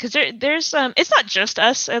 because there's it's not just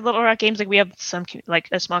us at Little Rock Games. Like, we have like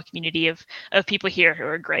a small community of people here who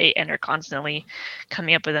are great and are constantly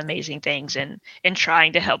coming up with amazing things and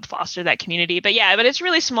trying to help foster that community. But it's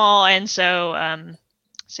really small, and so and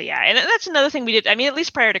that's another thing we did. I mean, at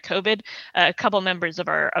least prior to COVID, a couple members of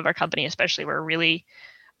our company especially were really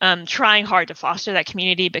trying hard to foster that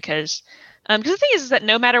community, because the thing is that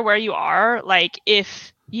no matter where you are, like,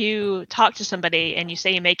 if you talk to somebody and you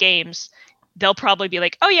say you make games, they'll probably be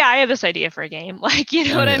like, "Oh yeah, I have this idea for a game." Like, you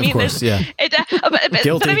know what I mean? Of course, But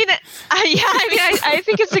I mean, I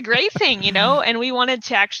think it's a great thing, and we wanted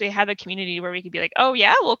to actually have a community where we could be like, "Oh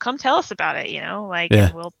yeah, well, come tell us about it,"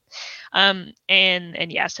 and we'll,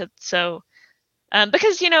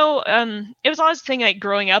 because it was always the thing, like,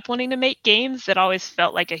 growing up wanting to make games, that always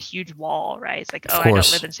felt like a huge wall, right? It's like, I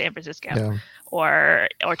don't live in San Francisco or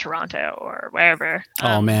Toronto or wherever.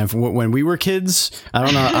 Oh man, when we were kids, I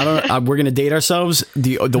don't know, we're gonna date ourselves.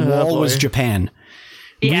 The wall was Japan.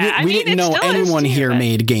 Yeah, we didn't know anyone here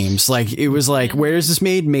made games. Like, it was like, where is this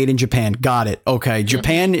made? Made in Japan. Got it. Okay.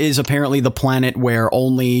 Japan is apparently the planet where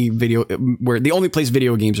the only place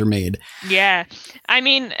video games are made. Yeah. I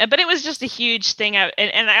mean, but it was just a huge thing.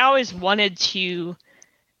 And I always wanted to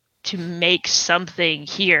make something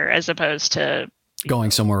here as opposed to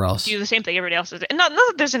going somewhere else. Do the same thing everybody else does. And not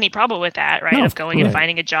that there's any problem with that, right? Of going and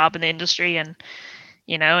finding a job in the industry and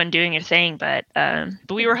doing your thing, but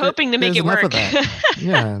we were hoping to make it work.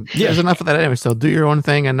 There's enough of that anyway. So do your own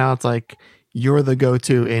thing, and now it's like you're the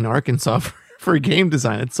go-to in Arkansas for game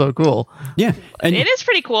design. It's so cool. Yeah, and it is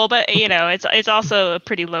pretty cool, but it's also a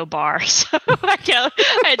pretty low bar. So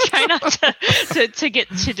I try not to get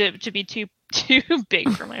to be too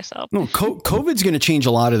big for myself. No, COVID's going to change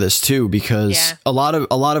a lot of this too, because a lot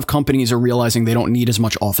of companies are realizing they don't need as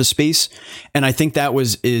much office space, and I think that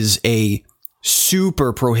is a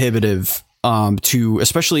super prohibitive to,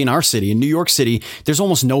 especially in our city, in New York City. There's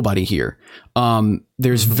almost nobody here.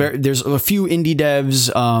 There's a few indie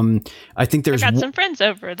devs. I think I got some friends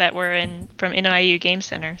over that were from NYU Game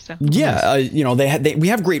Center. So we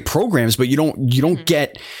have great programs, but you don't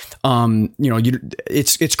get.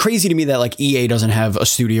 It's crazy to me that, like, EA doesn't have a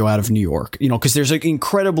studio out of New York, because there's an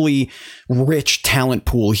incredibly rich talent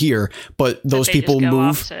pool here, but those people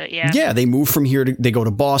move. They move from here they go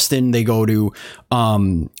to Boston, they go to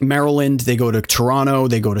Maryland, they go to Toronto,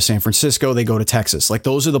 they go to San Francisco, they go to Texas. Like,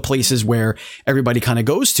 those are the places where everybody kind of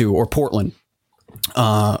goes to, or Portland.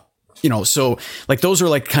 So, like, those are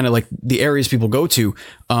like kind of like the areas people go to.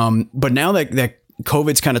 But now that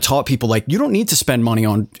COVID's kind of taught people, like, you don't need to spend money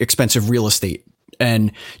on expensive real estate,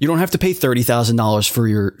 and you don't have to pay $30,000 for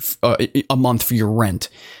your a month for your rent.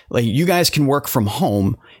 Like, you guys can work from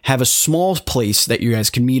home, have a small place that you guys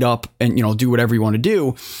can meet up and, do whatever you want to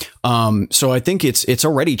do. So I think it's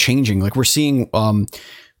already changing. Like, we're seeing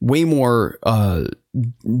way more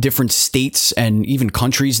different states and even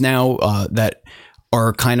countries now that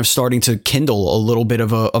are kind of starting to kindle a little bit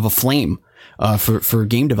of a flame for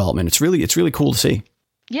game development. It's really cool to see.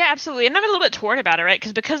 Yeah, absolutely. And I'm a little bit torn about it, right?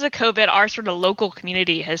 Because of COVID, our sort of local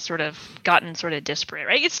community has sort of gotten sort of disparate,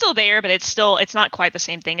 right? It's still there, but it's not quite the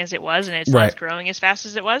same thing as it was, and it's not growing as fast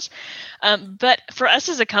as it was. But for us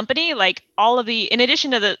as a company, like, all of in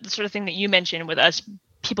addition to the sort of thing that you mentioned with us,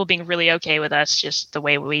 people being really okay with us just the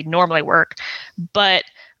way we normally work, but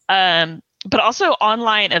but also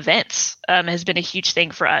online events has been a huge thing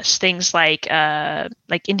for us. Things like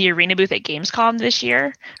Indie Arena booth at Gamescom this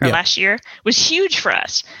year or last year was huge for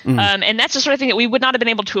us. And that's the sort of thing that we would not have been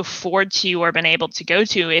able to afford to or been able to go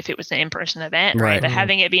to if it was an in-person event, right? But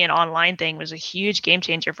having it be an online thing was a huge game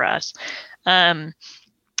changer for us.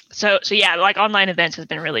 So yeah, like online events has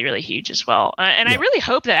been really, really huge as well. And I really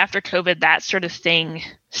hope that after COVID, that sort of thing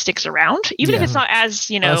sticks around, even if it's not as,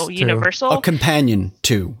 universal. A companion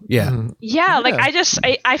too. Yeah. Mm-hmm. Yeah. Like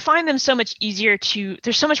I find them so much easier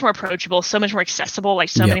they're so much more approachable, so much more accessible. Like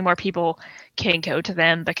so many more people can go to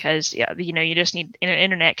them because, you just need an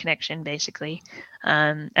internet connection basically,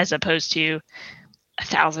 as opposed to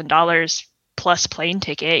 $1,000 plus plane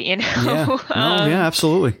ticket, Yeah.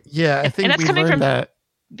 Absolutely. Yeah. I think and that's we coming learned from that.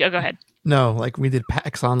 Oh, go ahead. No, like we did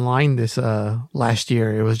PAX Online this last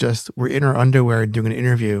year. It was just we're in our underwear doing an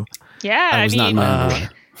interview. Yeah, I was not in my underwear.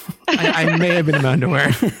 I may have been in my underwear.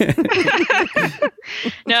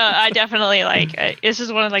 No, I definitely this is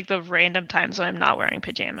one of the random times when I'm not wearing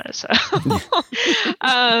pajamas. So.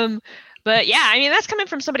 But yeah, I mean that's coming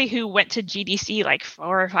from somebody who went to GDC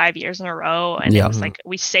 4 or 5 years in a row, and it was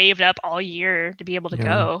we saved up all year to be able to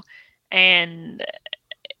go, and.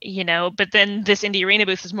 But then this Indie Arena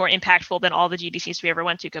booth is more impactful than all the GDCs we ever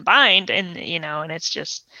went to combined. And, and it's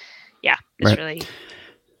just, it's really.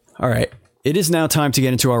 All right. It is now time to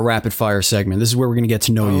get into our rapid fire segment. This is where we're going to get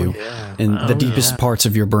to know you in the deepest parts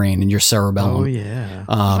of your brain and your cerebellum. Oh, yeah.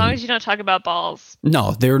 As long as you don't talk about balls.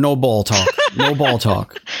 No, there are no ball talk. No ball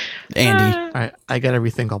talk. Andy. All right. I got to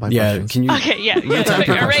rethink all my questions. Can you? Okay, yeah.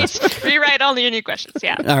 Rewrite all your new questions.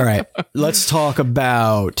 Yeah. All right. Let's talk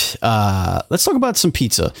about some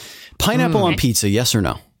pizza. Pineapple on pizza, yes or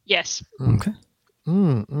no? Yes. Okay.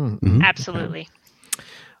 Absolutely.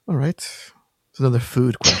 All right. It's another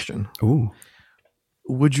food question. Ooh.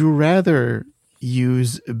 Would you rather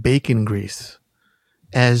use bacon grease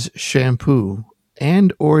as shampoo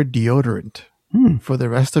and or deodorant for the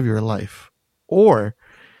rest of your life, or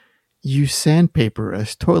use sandpaper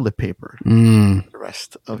as toilet paper for the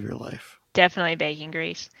rest of your life? Definitely bacon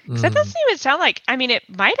grease. Because that doesn't even sound like. I mean, it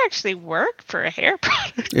might actually work for a hair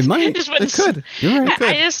product. It might. It could. You're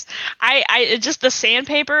right. I just the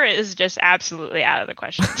sandpaper is just absolutely out of the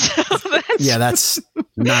question. So that's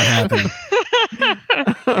not happening.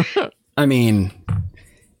 I mean,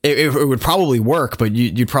 it would probably work, but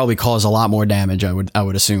you'd probably cause a lot more damage. I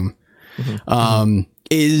would assume. Not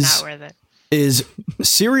worth it. Is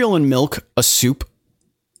cereal and milk a soup?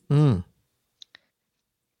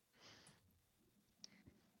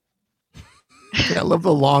 I love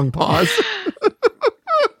the long pause.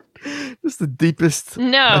 It's the deepest.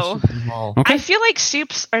 No, question of all. Okay. I feel like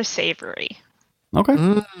soups are savory.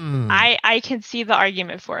 Okay. I can see the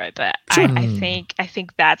argument for it, but I think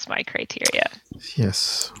that's my criteria.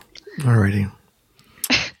 Yes. Alrighty.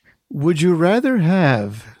 Would you rather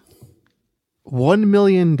have $1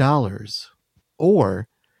 million or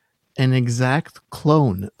an exact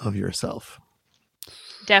clone of yourself?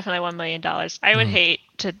 Definitely $1 million. I would hate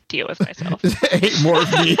to deal with myself. Hate more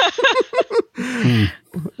of me.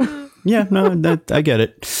 Yeah, no, I get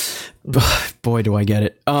it. Boy, do I get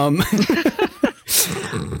it.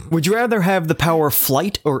 Would you rather have the power of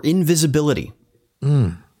flight or invisibility?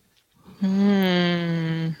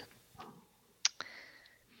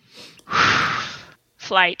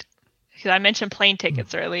 Flight. Because I mentioned plane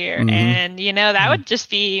tickets earlier, and that would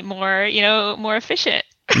just be more, more efficient.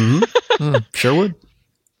 Sure would.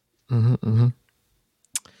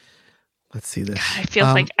 Let's see this.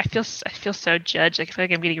 God, I feel so judged. I feel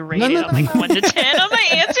like I'm getting rated on 1 to 10 on my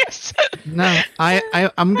answers. No,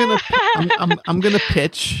 I'm gonna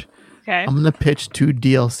pitch. Okay. I'm gonna pitch 2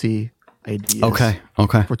 DLC ideas. Okay.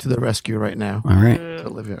 For To the Rescue right now. All right. To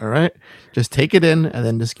Olivia. All right. Just take it in and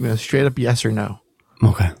then just give me a straight up yes or no.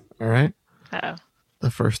 Okay. All right. Uh-oh. The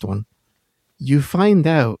first one. You find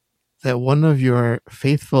out that one of your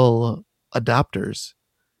faithful adopters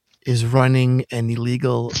is running an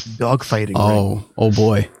illegal dogfighting ring. Oh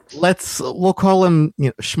boy. We'll call him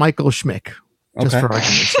Schmeichel Schmick. Just for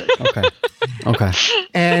argument's sake. Okay.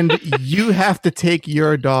 And you have to take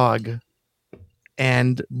your dog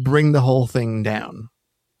and bring the whole thing down.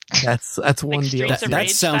 That's one deal.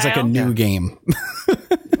 That sounds like a new game.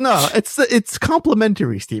 No, it's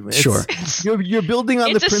complimentary, Steven. Sure. You're building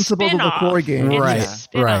on the principles of the core game. Right.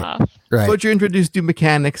 But you're introduced to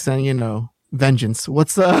mechanics and vengeance.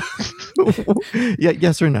 What's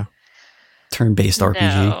yes or no? Turn-based RPG.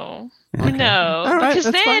 No. Okay. No. All right,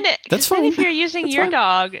 because that's then fine. if you're using your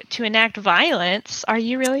dog to enact violence, are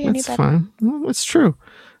you really any better? That's fine. Well, it's true.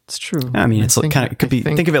 It's true. I mean, it's kind of could be.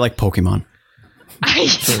 Think of it like Pokemon.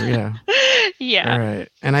 So, yeah. Yeah. All right.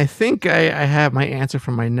 And I think I have my answer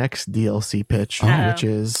for my next DLC pitch, which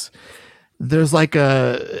is there's like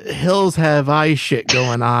a Hills Have Eyes shit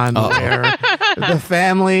going on where the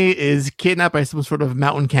family is kidnapped by some sort of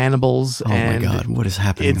mountain cannibals. Oh my God, what is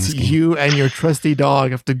happening? It's you and your trusty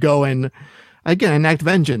dog have to go and, again, enact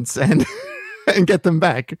vengeance and and get them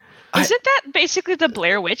back. Isn't that basically the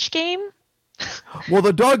Blair Witch game? Well,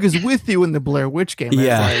 the dog is with you in the Blair Witch game.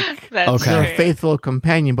 Yeah. That's They're a true. faithful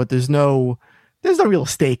companion, but there's no real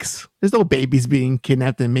stakes. There's no babies being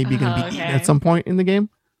kidnapped and maybe going to be eaten at some point in the game.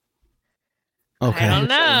 Okay. I don't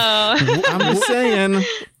know. I'm just saying.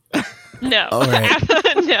 No. All right.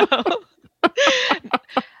 No.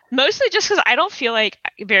 Mostly just because I don't feel like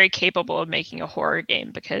very capable of making a horror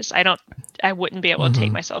game because I wouldn't be able to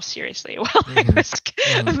take myself seriously while I was.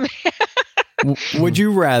 Would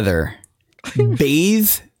you rather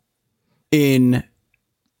bathe in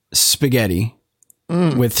spaghetti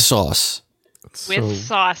with sauce, With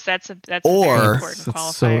sauce? That's a Or- very important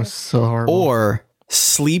That's qualifier. so horrible. or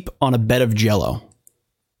sleep on a bed of Jello?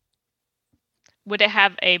 Would it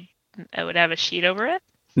have a sheet over it?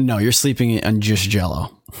 No, you're sleeping on just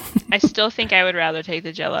Jello. I still think I would rather take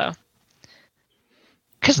the Jello.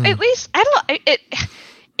 Because at least I don't.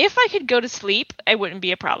 If I could go to sleep, it wouldn't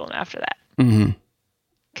be a problem after that. Mm-hmm.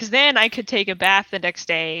 Because then I could take a bath the next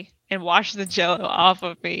day and wash the Jello off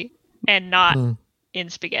of me, and not in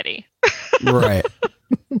spaghetti. Right.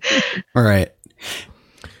 All right.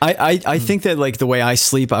 I think that like the way I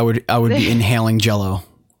sleep, I would be inhaling Jello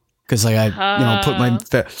because like I put my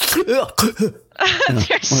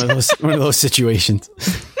one of those situations.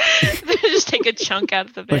 Just take a chunk out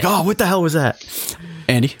of the bed. Like, oh, what the hell was that,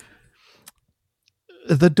 Andy?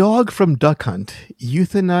 The dog from Duck Hunt,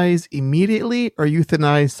 euthanize immediately or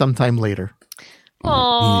euthanize sometime later?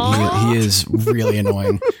 He is really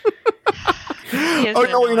annoying.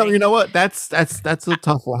 Oh no, you know what? That's a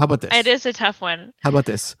tough one. How about this? It is a tough one. How about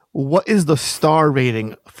this? What is the star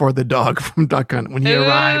rating for the dog from Duck Hunt when he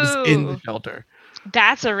arrives in the shelter?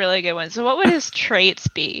 That's a really good one. So what would his traits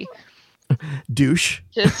be? Douche.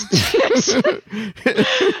 Just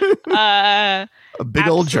A big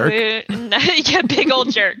old jerk. Yeah, big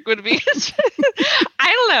old jerk would be his. I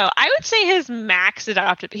don't know. I would say his max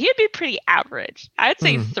adopted. He'd be pretty average. I'd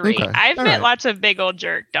say 3. Okay. I've All met right. lots of big old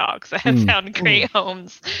jerk dogs that have found great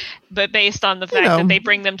homes, but based on the fact that they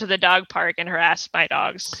bring them to the dog park and harass my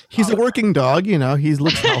dogs. He's a working dog, he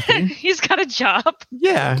looks healthy. He's got a job.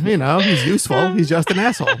 Yeah, he's useful. He's just an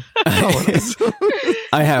asshole. That's all it is.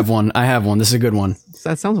 I have one. This is a good one.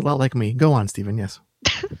 That sounds a lot like me. Go on, Steven. Yes.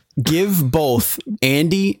 Give both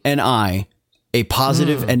Andy and I a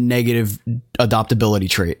positive and negative adoptability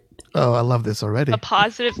trait. Oh, I love this already. A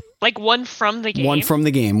positive, like one from the game. One from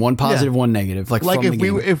the game, one positive, one negative. Like from if the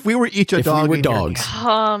game. if we were each a If dog, we were in your dogs. game.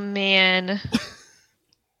 Oh man.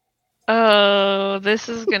 Oh, this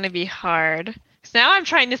is gonna be hard. 'Cause now I'm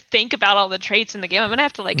trying to think about all the traits in the game. I'm gonna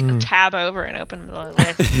have to like tab over and open the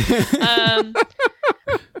list.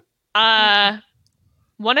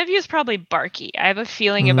 One of you is probably Barky. I have a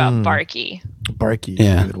feeling about Barky. Barky,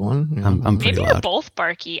 Yeah. good one. Yeah. I'm pretty Maybe you're loud. both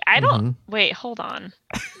Barky. I don't. Wait, hold on.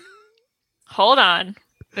 Hold on.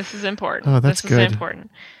 This is important. Oh, that's this good. is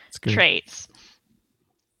important. It's good. Traits.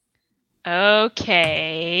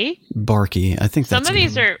 Okay. Barky. I think Some that's of a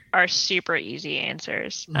these good are super easy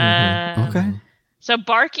answers. one. Okay. So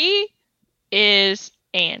Barky is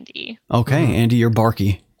Andy. Okay, Andy, you're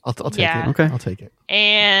Barky. I'll take Yeah. it. Okay. I'll take it.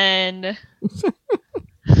 And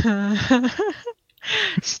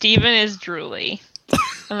Steven is Drooly.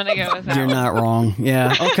 I'm gonna go with that. You're one. not wrong.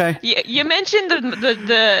 Yeah. Okay. You mentioned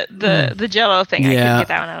the Jello thing. I Yeah. couldn't get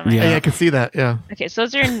that one out of my Yeah. head. Yeah, I can see that. Yeah. Okay, so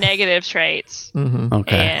those are your negative traits,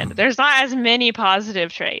 Okay. and there's not as many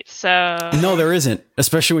positive traits. So No, there isn't,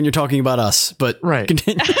 especially when you're talking about us. But Right.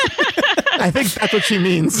 continue. I think that's what she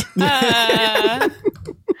means.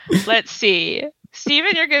 let's see.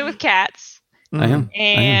 Steven, you're good with cats. I am.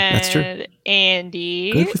 And That's true.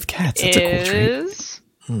 Andy Good with cats. That's a cool trait. is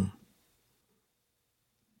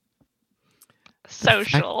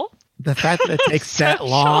social. The fact that it takes that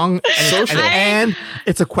long and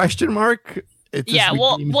it's a question mark. It just Yeah,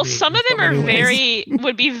 well, redeems me some in of them so are many ways.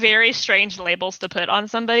 would be very strange labels to put on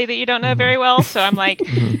somebody that you don't know very well. So I'm like,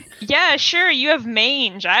 yeah, sure, you have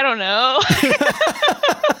mange. I don't know.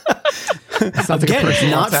 Sounds like a Again,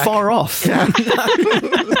 personal not attack. far off. Yeah.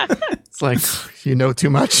 It's like you know too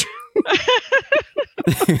much.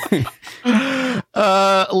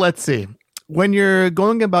 Let's see. When you're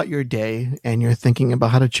going about your day and you're thinking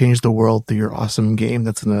about how to change the world through your awesome game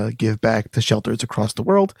that's going to give back to shelters across the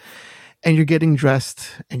world, and you're getting dressed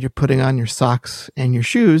and you're putting on your socks and your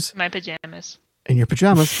shoes, My pajamas. in your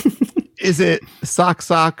pajamas. Is it sock,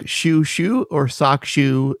 sock, shoe, shoe, or sock,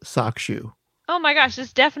 shoe, sock, shoe? Oh my gosh,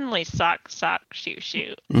 it's definitely sock, sock, shoe,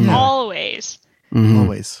 shoe. Yeah. Always.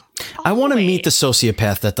 Always. I want to meet the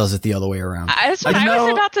sociopath that does it the other way around. That's what I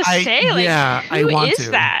was about to say. Like, I want who is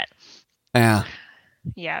to. that? Yeah.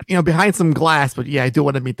 Yeah. You know, behind some glass, but yeah, I do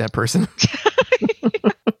want to meet that person.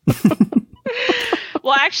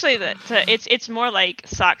 Well, actually, it's more like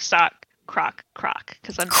sock, sock, croc, croc.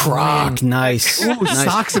 Because I'm Croc, nice. Ooh, Nice.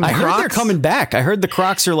 socks and I heard they're Crocs? coming back. I heard the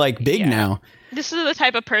Crocs are like big Yeah. now. This is the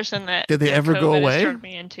type of person that Did they ever COVID go has away? turned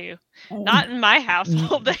me into. Not in my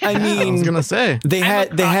household. I I was mean, gonna say. they I'm a had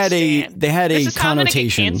Crocs fan. they had This a is how I'm gonna get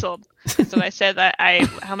connotation. canceled. So I said that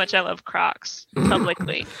how much I love Crocs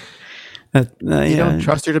publicly. You Yeah. don't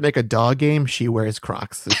trust her to make a dog game. She wears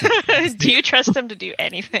Crocs. Do you trust them to do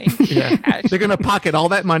anything? Yeah. Actually, They're gonna pocket all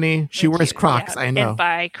that money. She wears yeah, Crocs. I know. And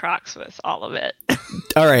buy Crocs with all of it.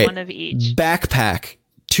 All right. One of each. Backpack,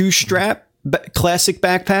 two strap, classic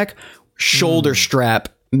backpack, shoulder strap,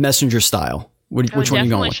 messenger style. Which one are you Definitely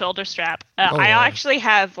going with? shoulder strap. Oh, I yeah. actually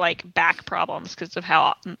have like back problems because of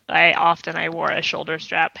how I wore a shoulder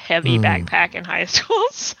strap heavy backpack in high school.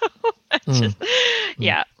 So that's just,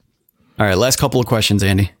 yeah. All right, last couple of questions,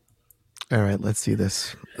 Andy. All right, let's see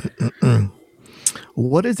this.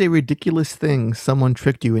 What is a ridiculous thing someone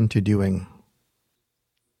tricked you into doing?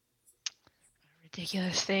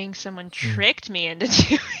 Ridiculous thing someone tricked me into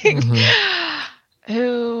doing.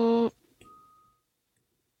 Who?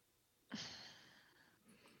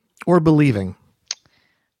 Or believing,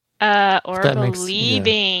 Or that makes-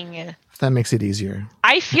 believing. if that makes it easier.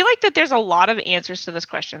 I feel like that there's a lot of answers to this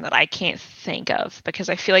question that I can't think of because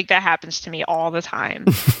I feel like that happens to me all the time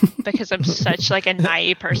because I'm such like a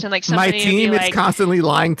naive person. Like My somebody would be team is like, constantly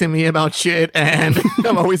lying to me about shit, and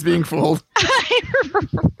I'm always being fooled.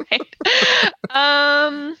 right.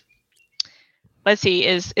 Let's see.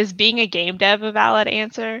 Is being a game dev a valid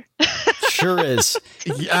answer? Sure is.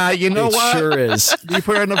 You know It what? sure is. You've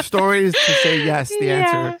heard enough stories to say yes. The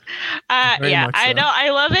answer. Very Yeah, much I so. know. I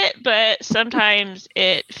love it, but sometimes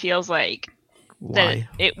it feels like that Why?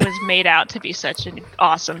 it was made out to be such an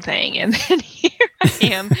awesome thing, and then here I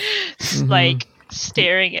am, like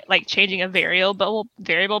staring at, like changing a variable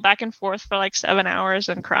back and forth for like 7 hours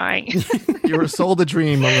and crying. You were sold a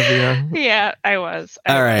dream, Olivia. Yeah, I was.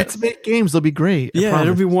 All right. Let's make games. They'll be great. I Yeah, it'll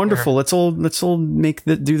promise. be wonderful. Let's all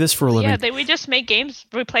do this for a living. Yeah, we just make games.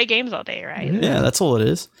 We play games all day, right? Yeah, that's all it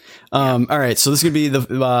is. All right, so this is gonna be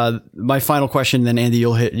the my final question. Then Andy,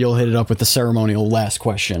 you'll hit it up with the ceremonial last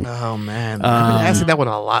question. Oh man, I've been asking that one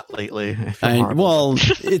a lot lately. I feel horrible. Well,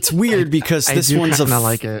 it's weird because I this do one's kinda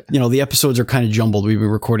like it. You know, the episodes are kind of jumbled. We've been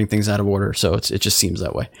recording things out of order, so it just seems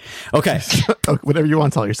that way. Okay, Okay, whatever you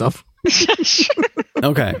want, tell yourself.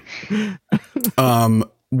 okay.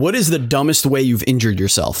 What is the dumbest way you've injured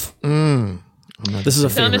yourself? This is a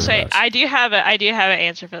So I'm favorite. gonna say of ours. I do have an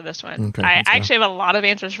answer for this one. Okay, I let's go. actually have a lot of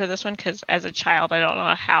answers for this one because as a child, I don't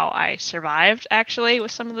know how I survived actually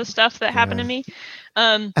with some of the stuff that happened to me.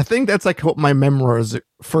 I think that's like what my memoir's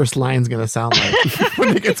first line's gonna sound like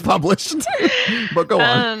when it gets published. But go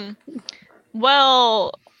on.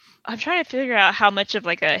 Well, I'm trying to figure out how much of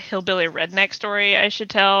like a hillbilly redneck story I should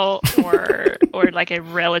tell, or like a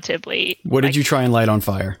relatively. What did you try and light on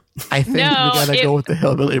fire? I think we no, gotta go with the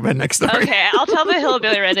hillbilly redneck story. Okay, I'll tell the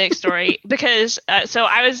hillbilly redneck story because so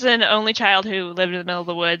I was an only child who lived in the middle of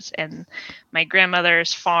the woods, and my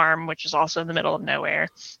grandmother's farm, which is also in the middle of nowhere,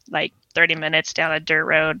 like 30 minutes down a dirt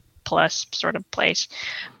road plus sort of place.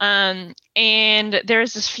 And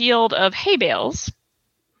there's this field of hay bales,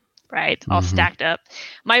 right, all stacked up.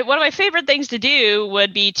 One of my favorite things to do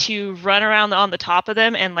would be to run around on the top of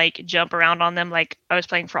them and like jump around on them like I was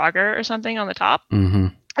playing Frogger or something on the top.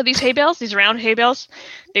 Of these hay bales, these round hay bales,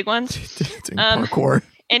 big ones. Doing parkour.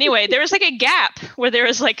 Anyway, there was like a gap where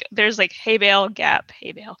there's like hay bale, gap,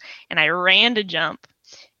 hay bale, and I ran to jump,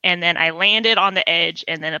 and then I landed on the edge,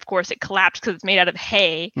 and then of course it collapsed because it's made out of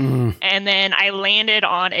hay, and then I landed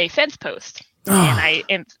on a fence post,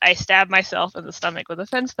 and I stabbed myself in the stomach with a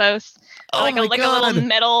fence post, like a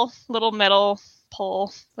little metal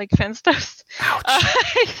pole, like fence post.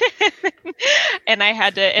 And I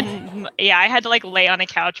had to like lay on a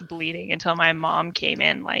couch bleeding until my mom came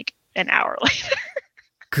in like an hour later.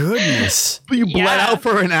 Goodness. You bled out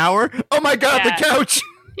for an hour? Oh my god, Yeah. the couch!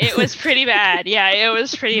 It was pretty bad. Yeah, it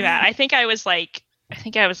was pretty bad. I think I was like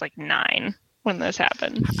 9 when this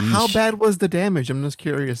happened. How bad was the damage? I'm just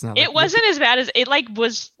curious now. It wasn't as bad as it like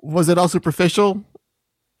was. Was it all superficial?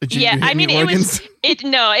 Did you Yeah, hit I mean, any it organs? was it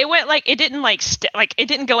went like it didn't like it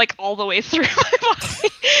didn't go like all the way through my body.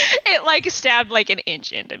 It like stabbed like an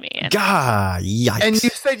inch into me. And God, yikes! And you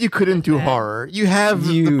said you couldn't do bad. horror. You have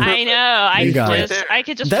I know. You got I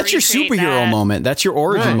could just. That's your recreate superhero that. moment. That's your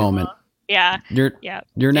origin Right. moment. Yeah. You're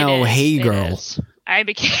It now is, Hey it Girl. is. I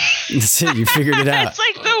became. That's it. You figured it out. It's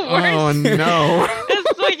like the worst. Oh no.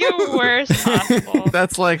 It's like the worst possible.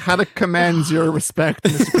 That's like how to command your respect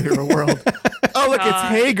in the superhero world. Oh, look, it's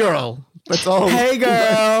God. Hey Girl. That's all. Hey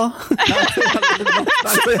girl. Not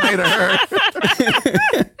say hi to her.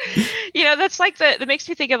 That's like that makes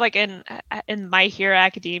me think of like in My Hero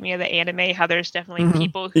Academia, the anime, how there's definitely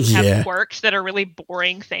people who Yeah. have quirks that are really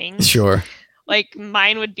boring things. Sure. Like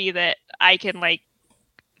mine would be that I can like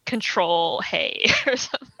control hay or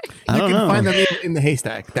something. I You don't can know. find them in the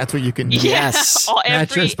haystack. That's what you can do. Yes.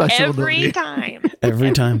 That's your special every ability. time.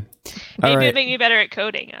 Every time. All Maybe right, it'd make me better at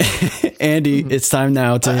coding. Andy, it's time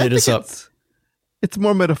now to hit us up. It's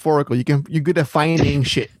more metaphorical. You're good at finding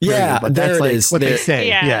shit. Yeah, but there that's it like is. what There- they say.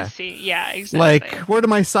 Yeah. See, yeah, exactly. Like, where did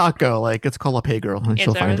my sock go? Like, let's call up Hey Girl and it's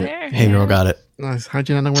she'll over find it. there. Hey girl, got it. Nice. How'd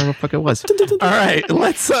you not know where the fuck it was? All right,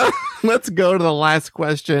 let's go to the last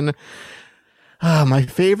question. My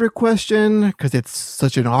favorite question, because it's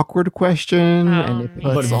such an awkward question and it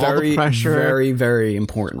man. puts But all very, the pressure very, very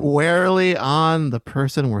important. squarely on the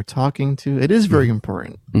person we're talking to. It is very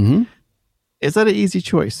important. Mm-hmm. Is that an easy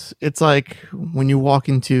choice? It's like when you walk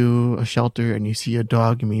into a shelter and you see a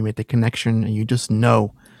dog and you make the connection and you just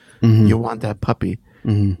know Mm-hmm. you want that puppy.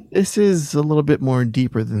 Mm-hmm. This is a little bit more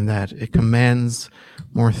deeper than that. It commands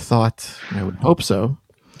more thought, I would hope so,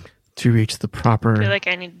 to reach the I proper feel like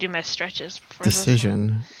I need to do my stretches before this one.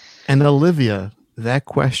 decision. And Olivia, that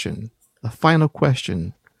question, the final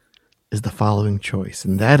question, is the following choice.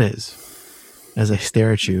 And that is, as I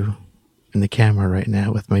stare at you in the camera right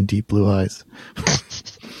now with my deep blue eyes,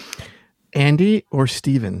 Andy or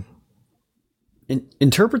Steven?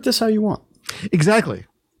 Interpret this how you want. Exactly.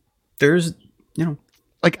 There's,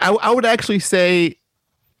 Like, I would actually say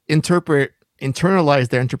internalize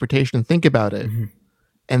their interpretation and think about it,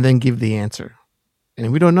 and then give the answer.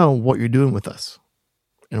 And we don't know what you're doing with us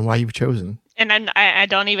and why you've chosen. And I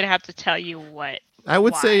don't even have to tell you what. I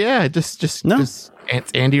would say, Why? yeah, just No. it's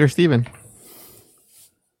Andy or Steven.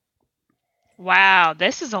 Wow,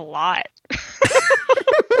 this is a lot.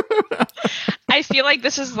 I feel like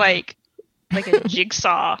this is like a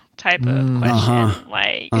jigsaw type of question. Uh-huh.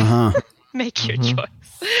 Like, uh-huh. make your Mhm.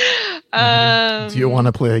 choice. Do you want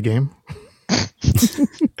to play a game?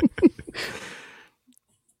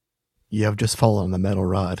 You have just fallen on the metal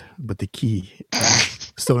rod, but the key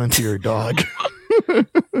is stolen into your dog.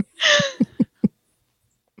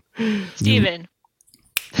 Steven?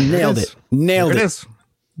 Nailed is. it. Nailed There it. it is.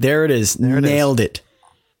 There it is. There it is. Nailed it.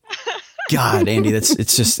 God, Andy, it's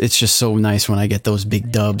just so nice when I get those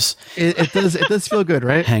big dubs. It does feel good,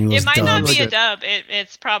 right? Hang those It might not dubs. be a dub.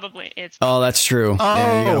 It's probably Oh, that's true.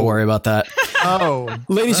 Yeah, you gotta Oh. worry about that. Oh,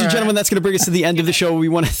 Ladies and all gentlemen, that's going to bring us to the end of the show. We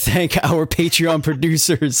want to thank our Patreon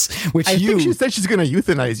producers, which I think she said she's going to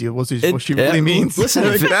euthanize you. What she really yeah, means. listen,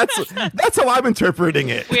 Like, if it- that's how I'm interpreting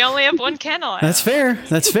it. We only have one kennel. That's fair.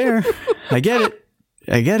 That's fair. I get it.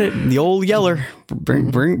 The old yeller.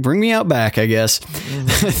 Bring me out back, I guess.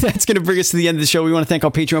 That's going to bring us to the end of the show. We want to thank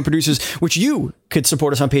our Patreon producers, which you could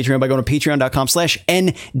support us on Patreon by going to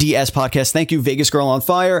patreon.com/NDS podcast. Thank you, Vegas Girl on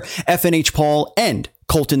Fire, FNH Paul, and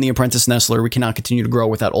Colton the Apprentice Nestler. We cannot continue to grow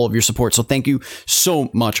without all of your support. So thank you so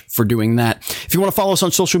much for doing that. If you want to follow us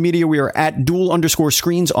on social media, we are at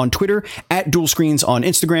dual_screens on Twitter, at dual screens on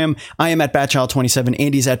Instagram. I am at Batchild27.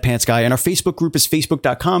 Andy's at Pants Guy. And our Facebook group is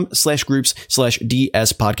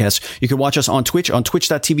facebook.com/groups/DS podcast. You can watch us on Twitch on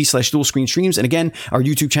twitch.tv/dual screen streams. And again, our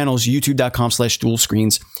YouTube channel is youtube.com/dual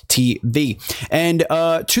screens TV. And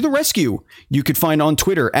To the Rescue, you could find on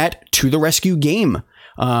Twitter at To the Rescue Game.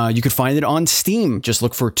 You could find it on Steam. Just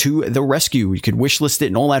look for To the Rescue. You could wishlist it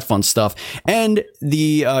and all that fun stuff. And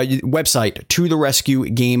the website,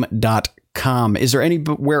 totherescuegame.com. Is there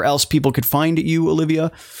anywhere else people could find you,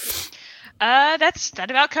 Olivia? That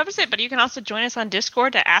about covers it. But you can also join us on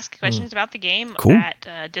Discord to ask questions about the game Cool.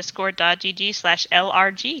 at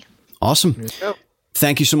discord.gg/LRG. Awesome.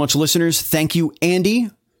 Thank you so much, listeners. Thank you, Andy.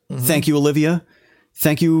 Thank you, Olivia.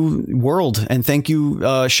 Thank you, world. And thank you,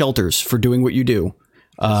 shelters, for doing what you do.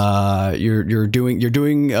 You're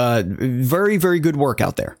doing very, very good work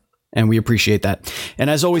out there, and we appreciate that. And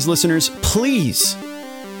as always, listeners, please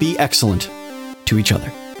be excellent to each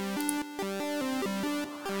other.